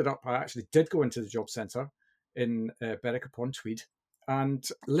 And I actually did go into the job centre in Berwick upon Tweed. And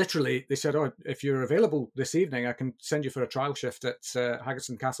literally they said, oh, if you're available this evening, I can send you for a trial shift at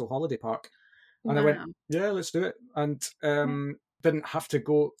Haggerson Castle Holiday Park. And I went, yeah, let's do it. And didn't have to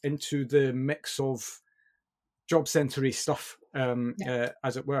go into the mix of job centre-y stuff,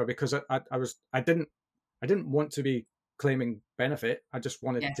 as it were, because I didn't want to be claiming benefit. I just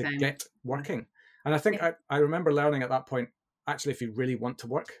wanted to get working. And I think I remember learning at that point, actually, if you really want to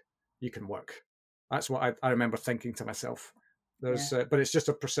work, you can work. That's what I remember thinking to myself. But it's just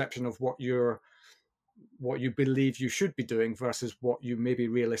a perception of what you believe you should be doing versus what you maybe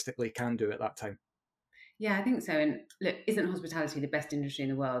realistically can do at that time. Yeah, I think so. And look, isn't hospitality the best industry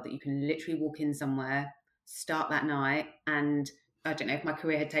in the world that you can literally walk in somewhere, start that night, and I don't know, if my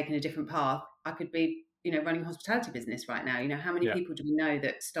career had taken a different path, I could be, running a hospitality business right now. How many people do we know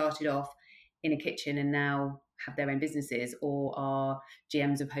that started off in a kitchen and now have their own businesses, or are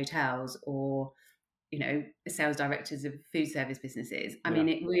GMs of hotels, or, sales directors of food service businesses? I mean,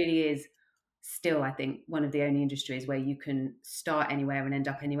 it really is still, I think, one of the only industries where you can start anywhere and end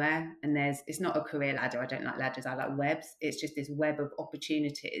up anywhere. And it's not a career ladder. I don't like ladders. I like webs. It's just this web of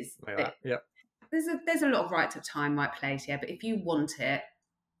opportunities. There's a lot of right time, right place. Yeah. But if you want it,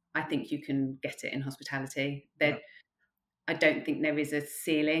 I think you can get it in hospitality. I don't think there is a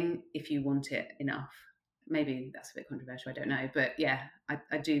ceiling if you want it enough. Maybe that's a bit controversial. I don't know. But yeah,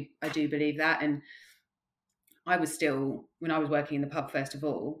 I do believe that. And I was still, when I was working in the pub, first of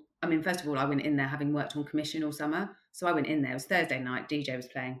all, I went in there having worked on commission all summer. So I went in there, it was Thursday night, DJ was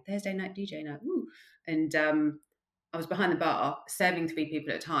playing, Thursday night, DJ night, woo. And I was behind the bar, serving 3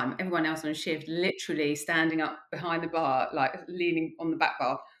 people at a time. Everyone else on shift literally standing up behind the bar, like leaning on the back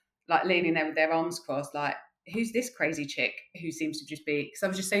bar, like leaning there with their arms crossed, like, who's this crazy chick who seems to just be, because I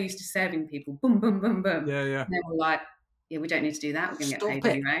was just so used to serving people, boom, boom, boom, boom. Yeah. And they were like, yeah, we don't need to do that. We're going to get paid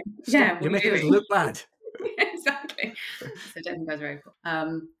anyway. You're making us look bad. Exactly. So I don't think I was very cool.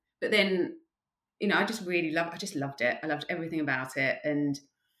 But then, I just loved it. I loved everything about it. And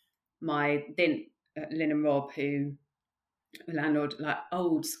Lynn and Rob, who were landlord, like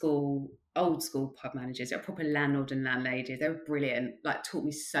old school pub managers, they're proper landlord and landladies. They were brilliant, like taught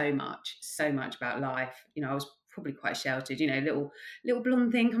me so much about life. I was probably quite sheltered, little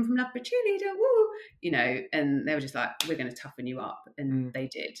blonde thing, come from Loughborough, cheerleader, woo, and they were just like, we're going to toughen you up. And they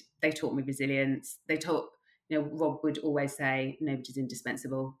did. They taught me resilience. They taught, Rob would always say, nobody's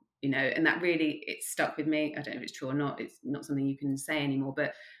indispensable, and that really, it stuck with me. I don't know if it's true or not. It's not something you can say anymore,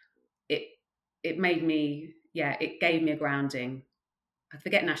 but it made me, it gave me a grounding. I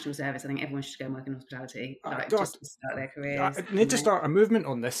forget national service. I think everyone should go and work in hospitality, just to start their careers. I need to start a movement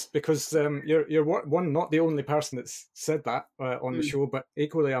on this because you're not the only person that's said that on the show, but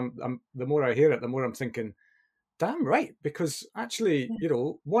equally, I'm the more I hear it, the more I'm thinking, damn right, because actually,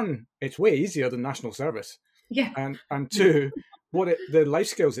 one, it's way easier than national service. Yeah. And two, the life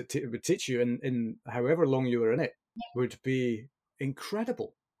skills it would teach you in however long you were in it would be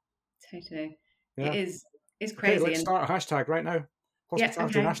incredible. Totally. Yeah. It's crazy. Okay, let's start a hashtag right now.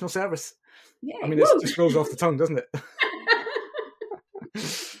 Hospitality national service. Yeah. I mean, it just rolls off the tongue, doesn't it?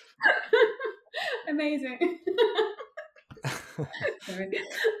 Amazing.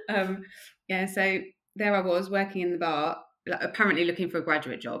 So there I was working in the bar, apparently looking for a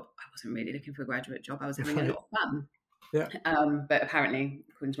graduate job. I wasn't really looking for a graduate job. I was having a lot of fun. Yeah. But apparently,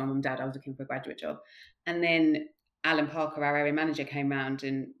 according to my mum and dad, I was looking for a graduate job. And then Alan Parker, our area manager, came round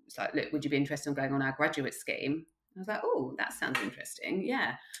and was like, look, would you be interested in going on our graduate scheme? I was like, oh, that sounds interesting.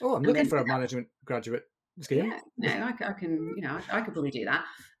 Yeah. Oh, I'm looking for a management graduate scheme. Yeah, no, I can, I could probably do that.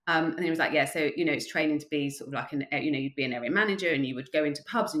 And then he was like, yeah, so, it's training to be sort of like you'd be an area manager and you would go into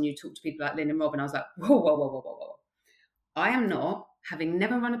pubs and you talk to people like Lynn and Rob. And I was like, whoa. I am not, having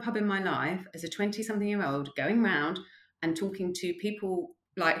never run a pub in my life, as a 20-something-year-old, going round and talking to people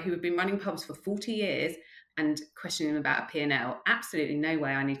like who have been running pubs for 40 years and questioning them about a P&L. Absolutely no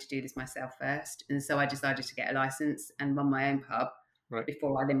way. I need to do this myself first. And so I decided to get a license and run my own pub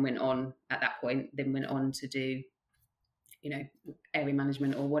before I then went on, at that point, to do area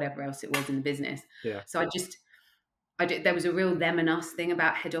management or whatever else it was in the business. Yeah. So there was a real them and us thing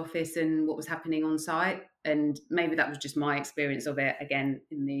about head office and what was happening on site. And maybe that was just my experience of it again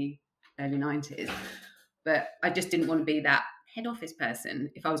in the early 90s. But I just didn't want to be that head office person.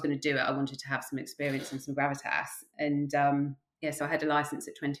 If I was going to do it, I wanted to have some experience and some gravitas. And so I had a license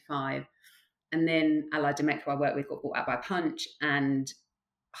at 25. And then Allied Domec, who I worked with, got bought out by Punch. And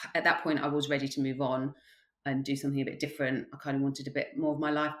at that point, I was ready to move on and do something a bit different. I kind of wanted a bit more of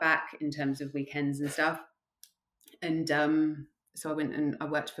my life back in terms of weekends and stuff. And so I went and I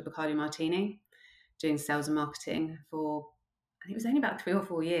worked for Bacardi Martini, doing sales and marketing for, I think it was only about 3 or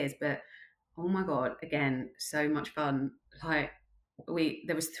 4 years, but oh my God, again, so much fun. Like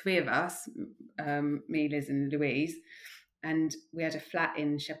there was 3 of us, me, Liz and Louise, and we had a flat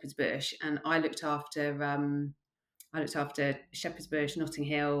in Shepherd's Bush, and I looked after Shepherd's Bush, Notting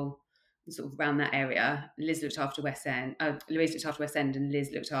Hill, sort of around that area. Liz looked after West End. Louise looked after West End, and Liz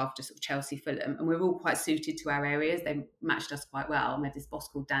looked after sort of Chelsea, Fulham. And we were all quite suited to our areas. They matched us quite well. And we had this boss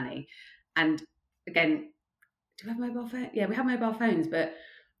called Danny. And again, do we have mobile phones? Yeah, we have mobile phones, but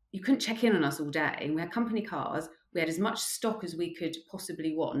you couldn't check in on us all day. We had company cars. We had as much stock as we could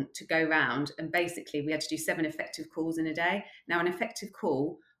possibly want to go round. And basically, we had to do 7 effective calls in a day. Now, an effective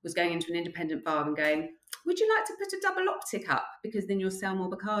call was going into an independent bar and going, would you like to put a double optic up? Because then you'll sell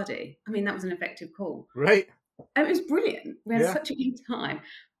more Bacardi. I mean, that was an effective call. Right. And it was brilliant. We had such a good time.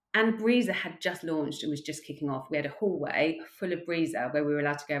 And Breezer had just launched and was just kicking off. We had a hallway full of Breezer where we were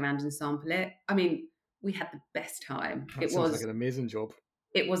allowed to go around and sample it. I mean, we had the best time. That sounds like an amazing job.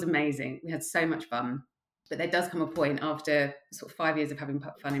 It was amazing. We had so much fun. But there does come a point after sort of 5 years of having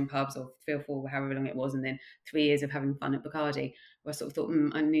fun in pubs, or 3 or 4, however long it was, and then 3 years of having fun at Bacardi, where I sort of thought,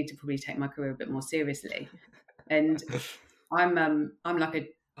 I need to probably take my career a bit more seriously. And I'm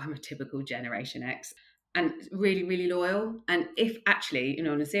a typical Generation X, and really, really loyal. And if actually,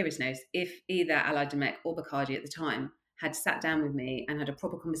 on a serious note, if either Allied Domec or Bacardi at the time had sat down with me and had a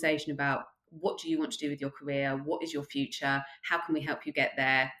proper conversation about what do you want to do with your career, what is your future, how can we help you get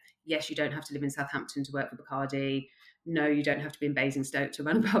there? Yes, you don't have to live in Southampton to work for Bacardi. No, you don't have to be in Basingstoke to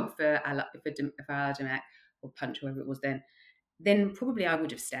run a pub for Allied Domec or Punch, whoever it was then probably I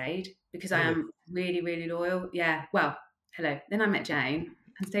would have stayed, because I am really, really loyal. Yeah, well, hello. Then I met Jane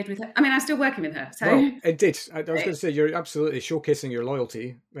and stayed with her. I mean, I'm still working with her. So well, it did. I was going to say, you're absolutely showcasing your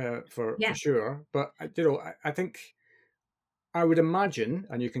loyalty for sure. But, I think I would imagine,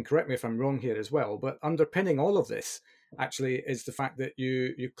 and you can correct me if I'm wrong here as well, but underpinning all of this actually is the fact that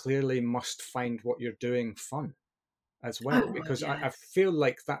you clearly must find what you're doing fun as well, because I feel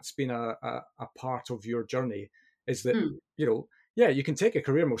like that's been a part of your journey, is that you can take a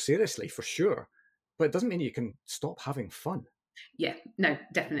career more seriously for sure, but it doesn't mean you can stop having fun. Yeah, no,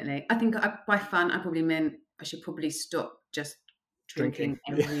 definitely. I think by fun I probably meant I should probably stop just drinking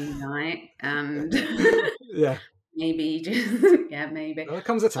every night, and maybe just maybe there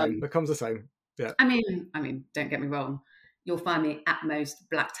comes a time. Yeah. I mean, don't get me wrong. You'll find me at most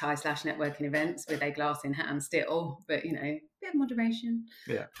black tie / networking events with a glass in hand still, but a bit of moderation.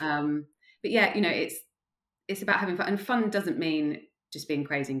 Yeah. But yeah, it's about having fun, and fun doesn't mean just being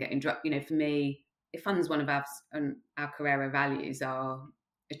crazy and getting drunk. For me, if fun's one of our Carrera values are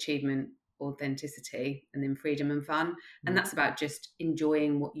achievement, authenticity, and then freedom and fun. And that's about just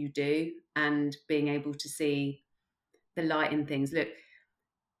enjoying what you do and being able to see the light in things. Look,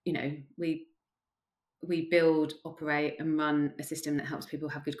 we build, operate, and run a system that helps people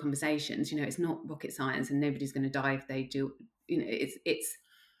have good conversations. It's not rocket science, and nobody's going to die if they do. It's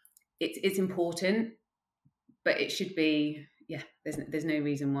important, but it should be. Yeah, there's no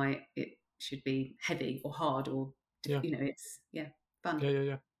reason why it should be heavy or hard or it's fun.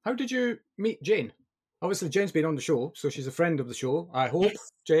 Yeah. How did you meet Jane? Obviously, Jane's been on the show, so she's a friend of the show, I hope.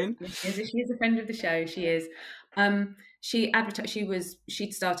 Yes. Jane? Yes, she is a friend of the show. She is. She advertised.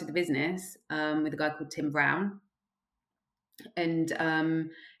 She'd started the business with a guy called Tim Brown, and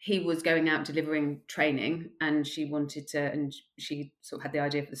he was going out delivering training, and she wanted to, and she sort of had the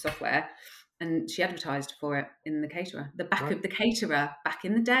idea for the software, and she advertised for it in the caterer, the back of the caterer, back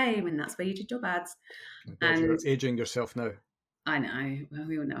in the day when that's where you did job ads. And you're aging yourself now. I know. Well,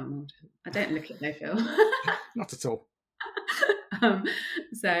 we all know I'm old. I don't look it though, Phil. Not at all.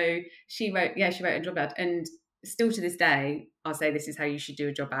 So she wrote a job ad, and still to this day, I'll say this is how you should do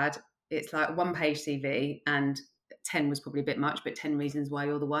a job ad. It's like a 1-page CV, and 10 was probably a bit much, but 10 reasons why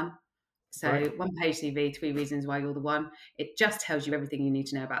you're the one. So 1-page CV, 3 reasons why you're the one. It just tells you everything you need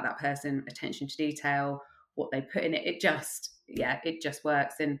to know about that person, attention to detail, what they put in it. It just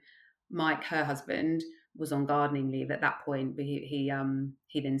works. And Mike, her husband, was on gardening leave at that point, but he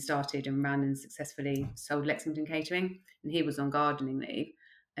then started and ran and successfully sold Lexington Catering, and he was on gardening leave,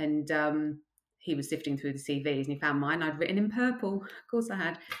 and he was sifting through the CVs and he found mine. I'd written in purple, of course I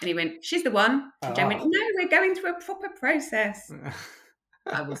had, and he went, "She's the one." And Jane went, "No, we're going through a proper process."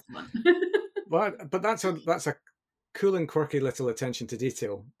 I was the one. Well, but that's a cool and quirky little attention to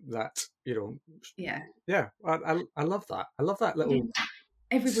detail that, you know. Yeah, I love that. I love that little.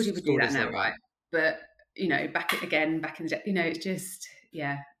 Everybody would do that now, right? But you know, back in the day, you know, it's just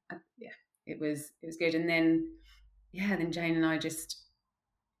it was good. And then Jane and I just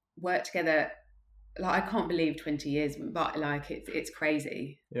worked together. Like, I can't believe 20 years, but like it's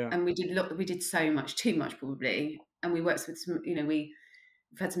crazy. Yeah. And we did so much, too much probably. And we worked with some, you know, we've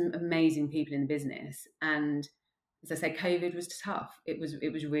had some amazing people in the business. And as I say, COVID was tough. It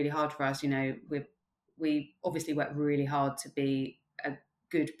was really hard for us. You know, we obviously worked really hard to be a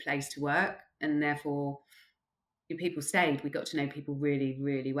good place to work, and therefore people stayed. We got to know people really,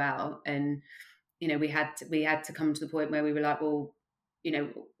 really well. And, you know, we had to come to the point where we were like, well, you know,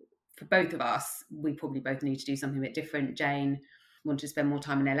 for both of us, we probably both need to do something a bit different. Jane wanted to spend more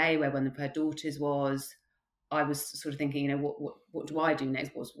time in LA, where one of her daughters was. I was sort of thinking, you know, what do I do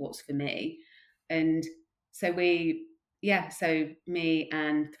next? What's for me? And so so me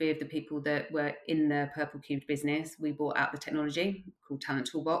and 3 of the people that were in the Purple Cubed business, we bought out the technology called Talent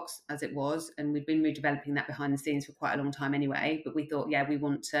Toolbox, as it was, and we'd been redeveloping that behind the scenes for quite a long time anyway. But we thought, we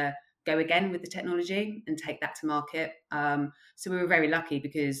want to go again with the technology and take that to market. So we were very lucky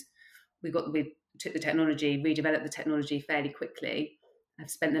because we took the technology, redeveloped the technology fairly quickly. I've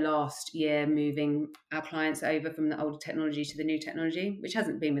spent the last year moving our clients over from the older technology to the new technology, which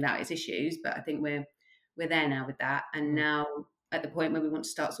hasn't been without its issues, but I think we're there now with that. And now at the point where we want to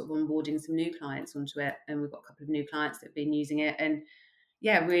start sort of onboarding some new clients onto it, and we've got a couple of new clients that have been using it. And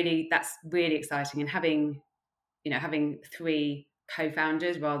really, that's really exciting. And having 3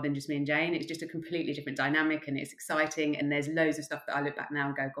 co-founders rather than just me and Jane, it's just a completely different dynamic, and it's exciting. And there's loads of stuff that I look back now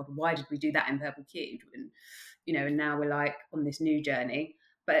and go, God, why did we do that in Purple Cubed? And you know, and now we're like on this new journey.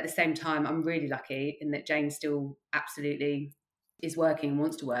 But at the same time, I'm really lucky in that Jane still absolutely is working and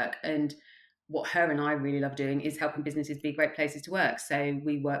wants to work. And what her and I really love doing is helping businesses be great places to work. So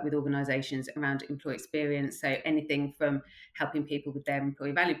we work with organisations around employee experience. So anything from helping people with their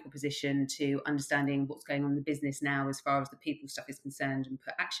employee value proposition to understanding what's going on in the business now as far as the people stuff is concerned, and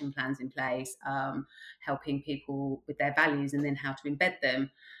put action plans in place, helping people with their values and then how to embed them.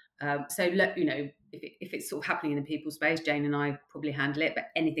 So look, you know, if it's sort of happening in the people space, Jane and I probably handle it. But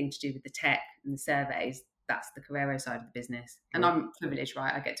anything to do with the tech and the surveys, that's the Carrero side of the business. And I'm privileged,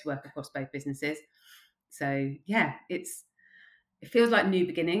 right? I get to work across both businesses. So it feels like new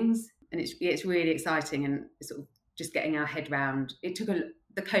beginnings, and it's really exciting, and it's sort of just getting our head round. It took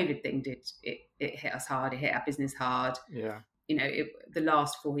the COVID thing it hit us hard. It hit our business hard. Yeah. You know, the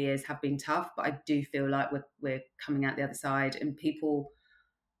last 4 years have been tough, but I do feel like we're coming out the other side, and people,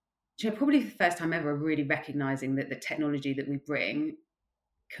 probably for the first time ever, are really recognizing that the technology that we bring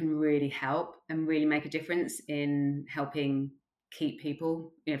can really help and really make a difference in helping keep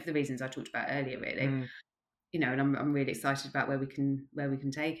people, you know, for the reasons I talked about earlier, really. You know, and I'm really excited about where we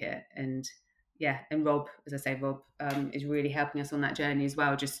can take it. And and Rob, as I say, is really helping us on that journey as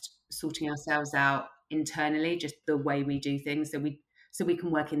well, just sorting ourselves out internally, just the way we do things, so we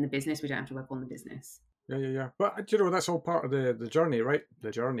can work in the business. We don't have to work on the business. Yeah. But you know, that's all part of the journey, right?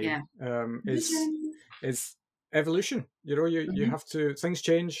 The journey is evolution. You know, you have to, things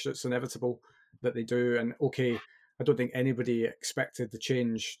change. It's inevitable that they do. And okay, I don't think anybody expected the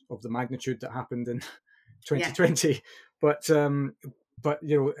change of the magnitude that happened in 2020. But you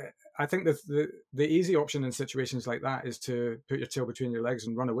know, I think that the easy option in situations like that is to put your tail between your legs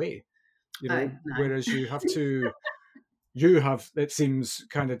and run away. You know, whereas you have to. You have, it seems,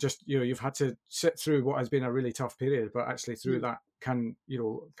 kind of just, you know, you've had to sit through what has been a really tough period, but actually through that kind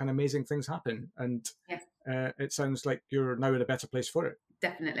of amazing things happen. And it sounds like you're now in a better place for it.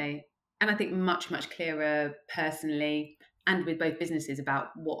 Definitely. And I think much, much clearer personally and with both businesses about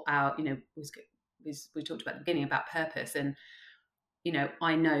what our, you know, we talked about at the beginning about purpose. And, you know,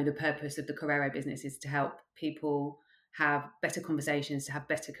 I know the purpose of the Carrero business is to help people have better conversations, to have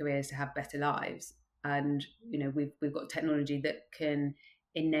better careers, to have better lives. And, you know, we've got technology that can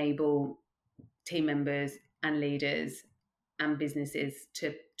enable team members and leaders and businesses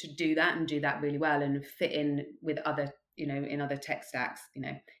to do that, and do that really well, and fit in with other, you know, in other tech stacks. You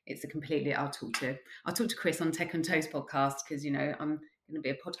know, it's a completely, I'll talk to Chris on Tech on Toast podcast, because, you know, I'm going to be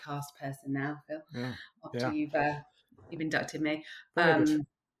a podcast person now, Phil, after you've inducted me. But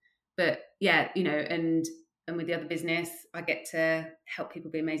you know, and with the other business, I get to help people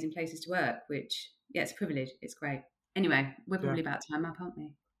be amazing places to work, which, Yeah, it's a privilege. It's great. Anyway, we're probably about time up, aren't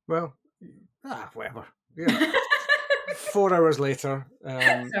we? Well, whatever. Yeah. 4 hours later.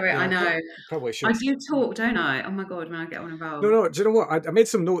 Sorry, I know. Probably should. I do talk, don't I? Oh my God, when I get on a roll. No. Do you know what? I made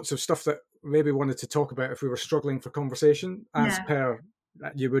some notes of stuff that maybe wanted to talk about if we were struggling for conversation, as per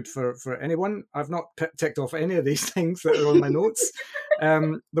you would for anyone. I've not ticked off any of these things that are on my notes.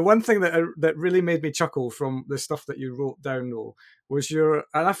 The one thing that really made me chuckle from the stuff that you wrote down, though, was and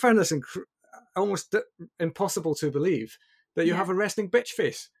I found this almost impossible to believe, that you have a resting bitch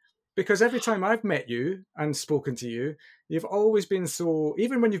face. Because every time I've met you and spoken to you, you've always been so,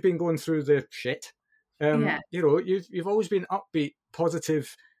 even when you've been going through the shit, you know, you've always been upbeat,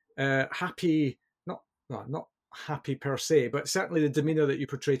 positive, happy, not happy per se, but certainly the demeanor that you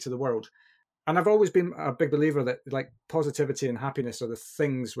portray to the world. And I've always been a big believer that like positivity and happiness are the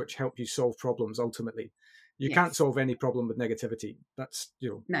things which help you solve problems ultimately. You can't solve any problem with negativity. That's,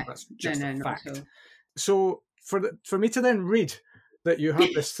 that's just a fact. So for me to then read that you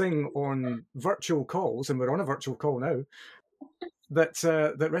have this thing on virtual calls, and we're on a virtual call now,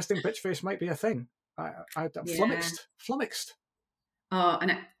 that resting bitch face might be a thing. I'm flummoxed. Oh,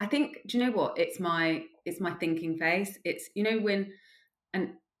 and I think, do you know what? It's my thinking face. It's, and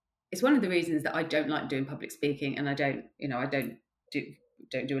it's one of the reasons that I don't like doing public speaking, and I don't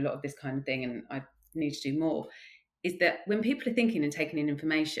do a lot of this kind of thing, and I need to do more. Is that when people are thinking and taking in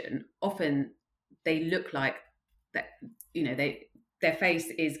information, often they look like that, their face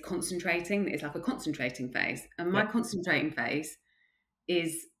is concentrating. It's like a concentrating face. And my concentrating face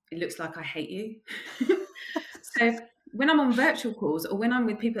it looks like I hate you. So when I'm on virtual calls or when I'm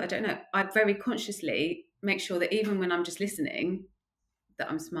with people I don't know, I very consciously make sure that even when I'm just listening,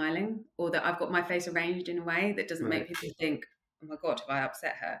 that I'm smiling, or that I've got my face arranged in a way that doesn't make people think, oh my God, have I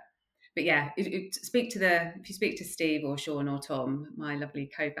upset her? But yeah, if you speak to Steve or Sean or Tom, my lovely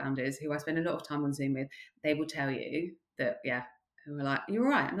co-founders who I spend a lot of time on Zoom with, they will tell you that, who are like, you're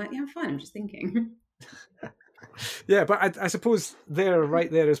all right. I'm like, yeah, I'm fine. I'm just thinking. Yeah, but I suppose right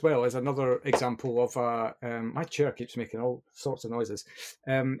there as well is another example of my chair keeps making all sorts of noises.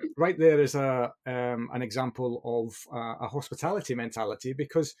 Right there is an example of a hospitality mentality,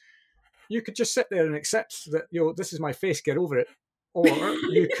 because you could just sit there and accept that, this is my face, get over it. Or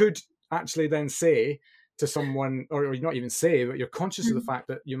you could actually then say to someone, or not even say, but you're conscious of the fact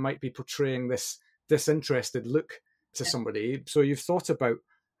that you might be portraying this disinterested look to somebody. So you've thought about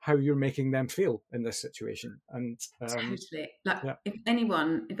how you're making them feel in this situation. And totally. If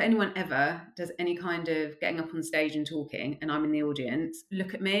anyone ever does any kind of getting up on stage and talking and I'm in the audience,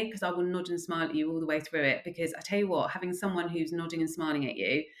 look at me, because I will nod and smile at you all the way through it. Because I tell you what, having someone who's nodding and smiling at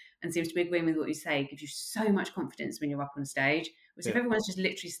you and seems to be agreeing with what you say gives you so much confidence when you're up on stage. Whereas if everyone's just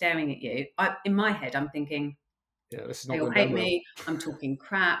literally staring at you, in my head I'm thinking, this is not they'll hate me, I'm talking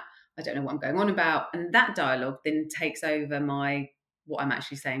crap, I don't know what I'm going on about. And that dialogue then takes over what I'm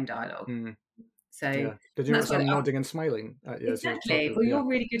actually saying dialogue. So did you notice I'm nodding and smiling at you? Exactly. Well, you're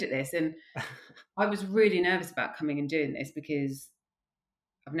really good at this. And I was really nervous about coming and doing this because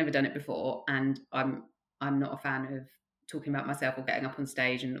I've never done it before, and I'm not a fan of talking about myself or getting up on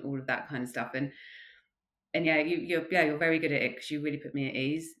stage and all of that kind of stuff. And you're very good at it, because you really put me at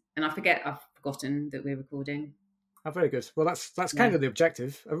ease. And I've forgotten that we're recording. Oh, very good. Well, that's kind of the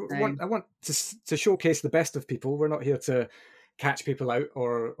objective. I want to showcase the best of people. We're not here to catch people out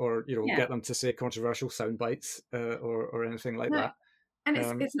or get them to say controversial sound bites or anything like that. And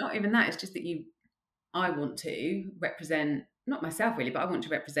it's not even that. It's just that I want to represent, not myself really, but I want to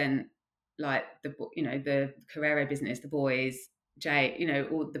represent like the Carrero business, the boys, Jay,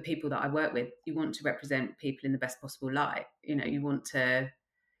 all the people that I work with. You want to represent people in the best possible light. You want to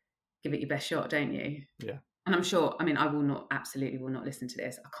give it your best shot, don't you? Yeah. And I'm sure, I absolutely will not listen to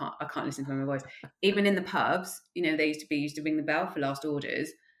this. I can't listen to my voice. Even in the pubs, they used to ring the bell for last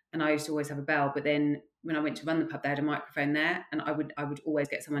orders, and I used to always have a bell. But then when I went to run the pub, they had a microphone there, and I would always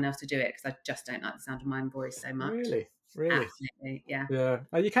get someone else to do it, because I just don't like the sound of my own voice so much. Really? Absolutely, yeah.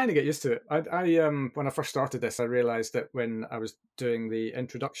 Yeah, you kind of get used to it. I when I first started this, I realised that when I was doing the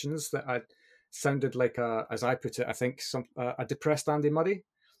introductions that I sounded like as I put it, I think a depressed Andy Murray.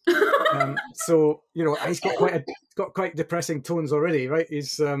 So he's got quite depressing tones already, right?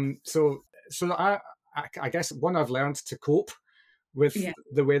 He's so I guess one, I've learned to cope with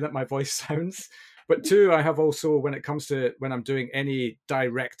the way that my voice sounds, but two, I have also, when it comes to when I'm doing any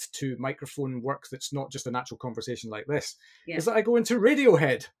direct to microphone work that's not just a natural conversation like this, is that I go into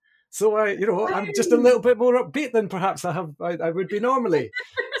Radiohead. So I'm just a little bit more upbeat than perhaps I would be normally.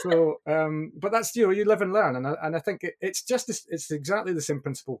 So, but that's, you live and learn. And I think it's exactly the same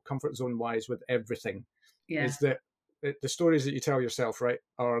principle, comfort zone wise, with everything. Is that the stories that you tell yourself, right,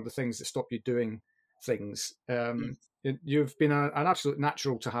 are the things that stop you doing things. You've been an absolute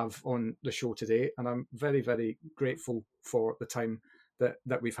natural to have on the show today, and I'm very, very grateful for the time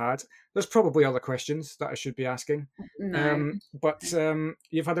that we've had. There's probably other questions that I should be asking. No. But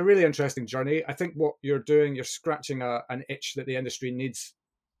you've had a really interesting journey. I think what you're doing, you're scratching an itch that the industry needs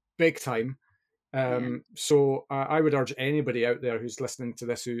big time. So I would urge anybody out there who's listening to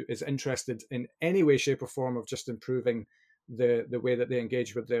this who is interested in any way, shape or form of just improving the way that they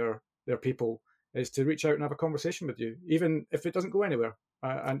engage with their people, is to reach out and have a conversation with you, even if it doesn't go anywhere.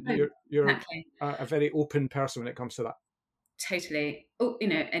 And you're exactly. a very open person when it comes to that. Totally. Oh,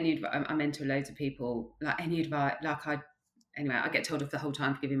 I mentor loads of people. Like any advice, I get told off the whole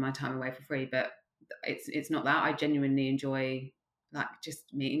time for giving my time away for free, but it's not that. I genuinely enjoy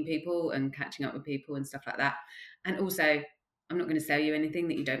just meeting people and catching up with people and stuff like that. And also, I'm not going to sell you anything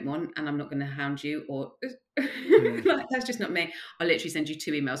that you don't want, and I'm not going to hound you or that's just not me. I'll literally send you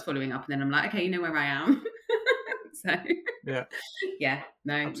 2 emails following up, and then I'm like, okay, you know where I am. So no,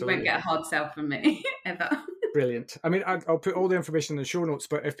 absolutely. You won't get a hard sell from me ever. Brilliant. I mean, I'll put all the information in the show notes,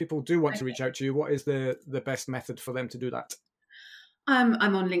 but if people do want to reach out to you, what is the best method for them to do that?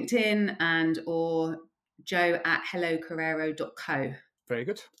 I'm on LinkedIn or joe@hellocarrero.co. Very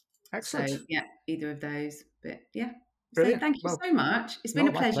good. Excellent. So, either of those. But brilliant. So thank you so much. It's been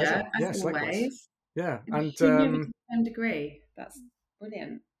a pleasure, as always. Likewise. Yeah. And to some degree. That's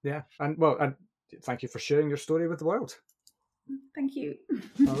brilliant. Yeah. And thank you for sharing your story with the world. Thank you.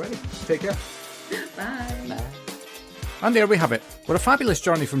 Alrighty. Take care. Bye. And there we have it. What a fabulous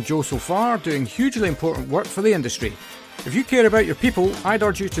journey from Joe so far, doing hugely important work for the industry. If you care about your people, I'd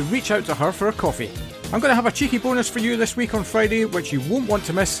urge you to reach out to her for a coffee. I'm going to have a cheeky bonus for you this week on Friday, which you won't want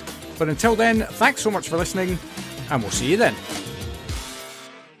to miss. But until then, thanks so much for listening, and we'll see you then.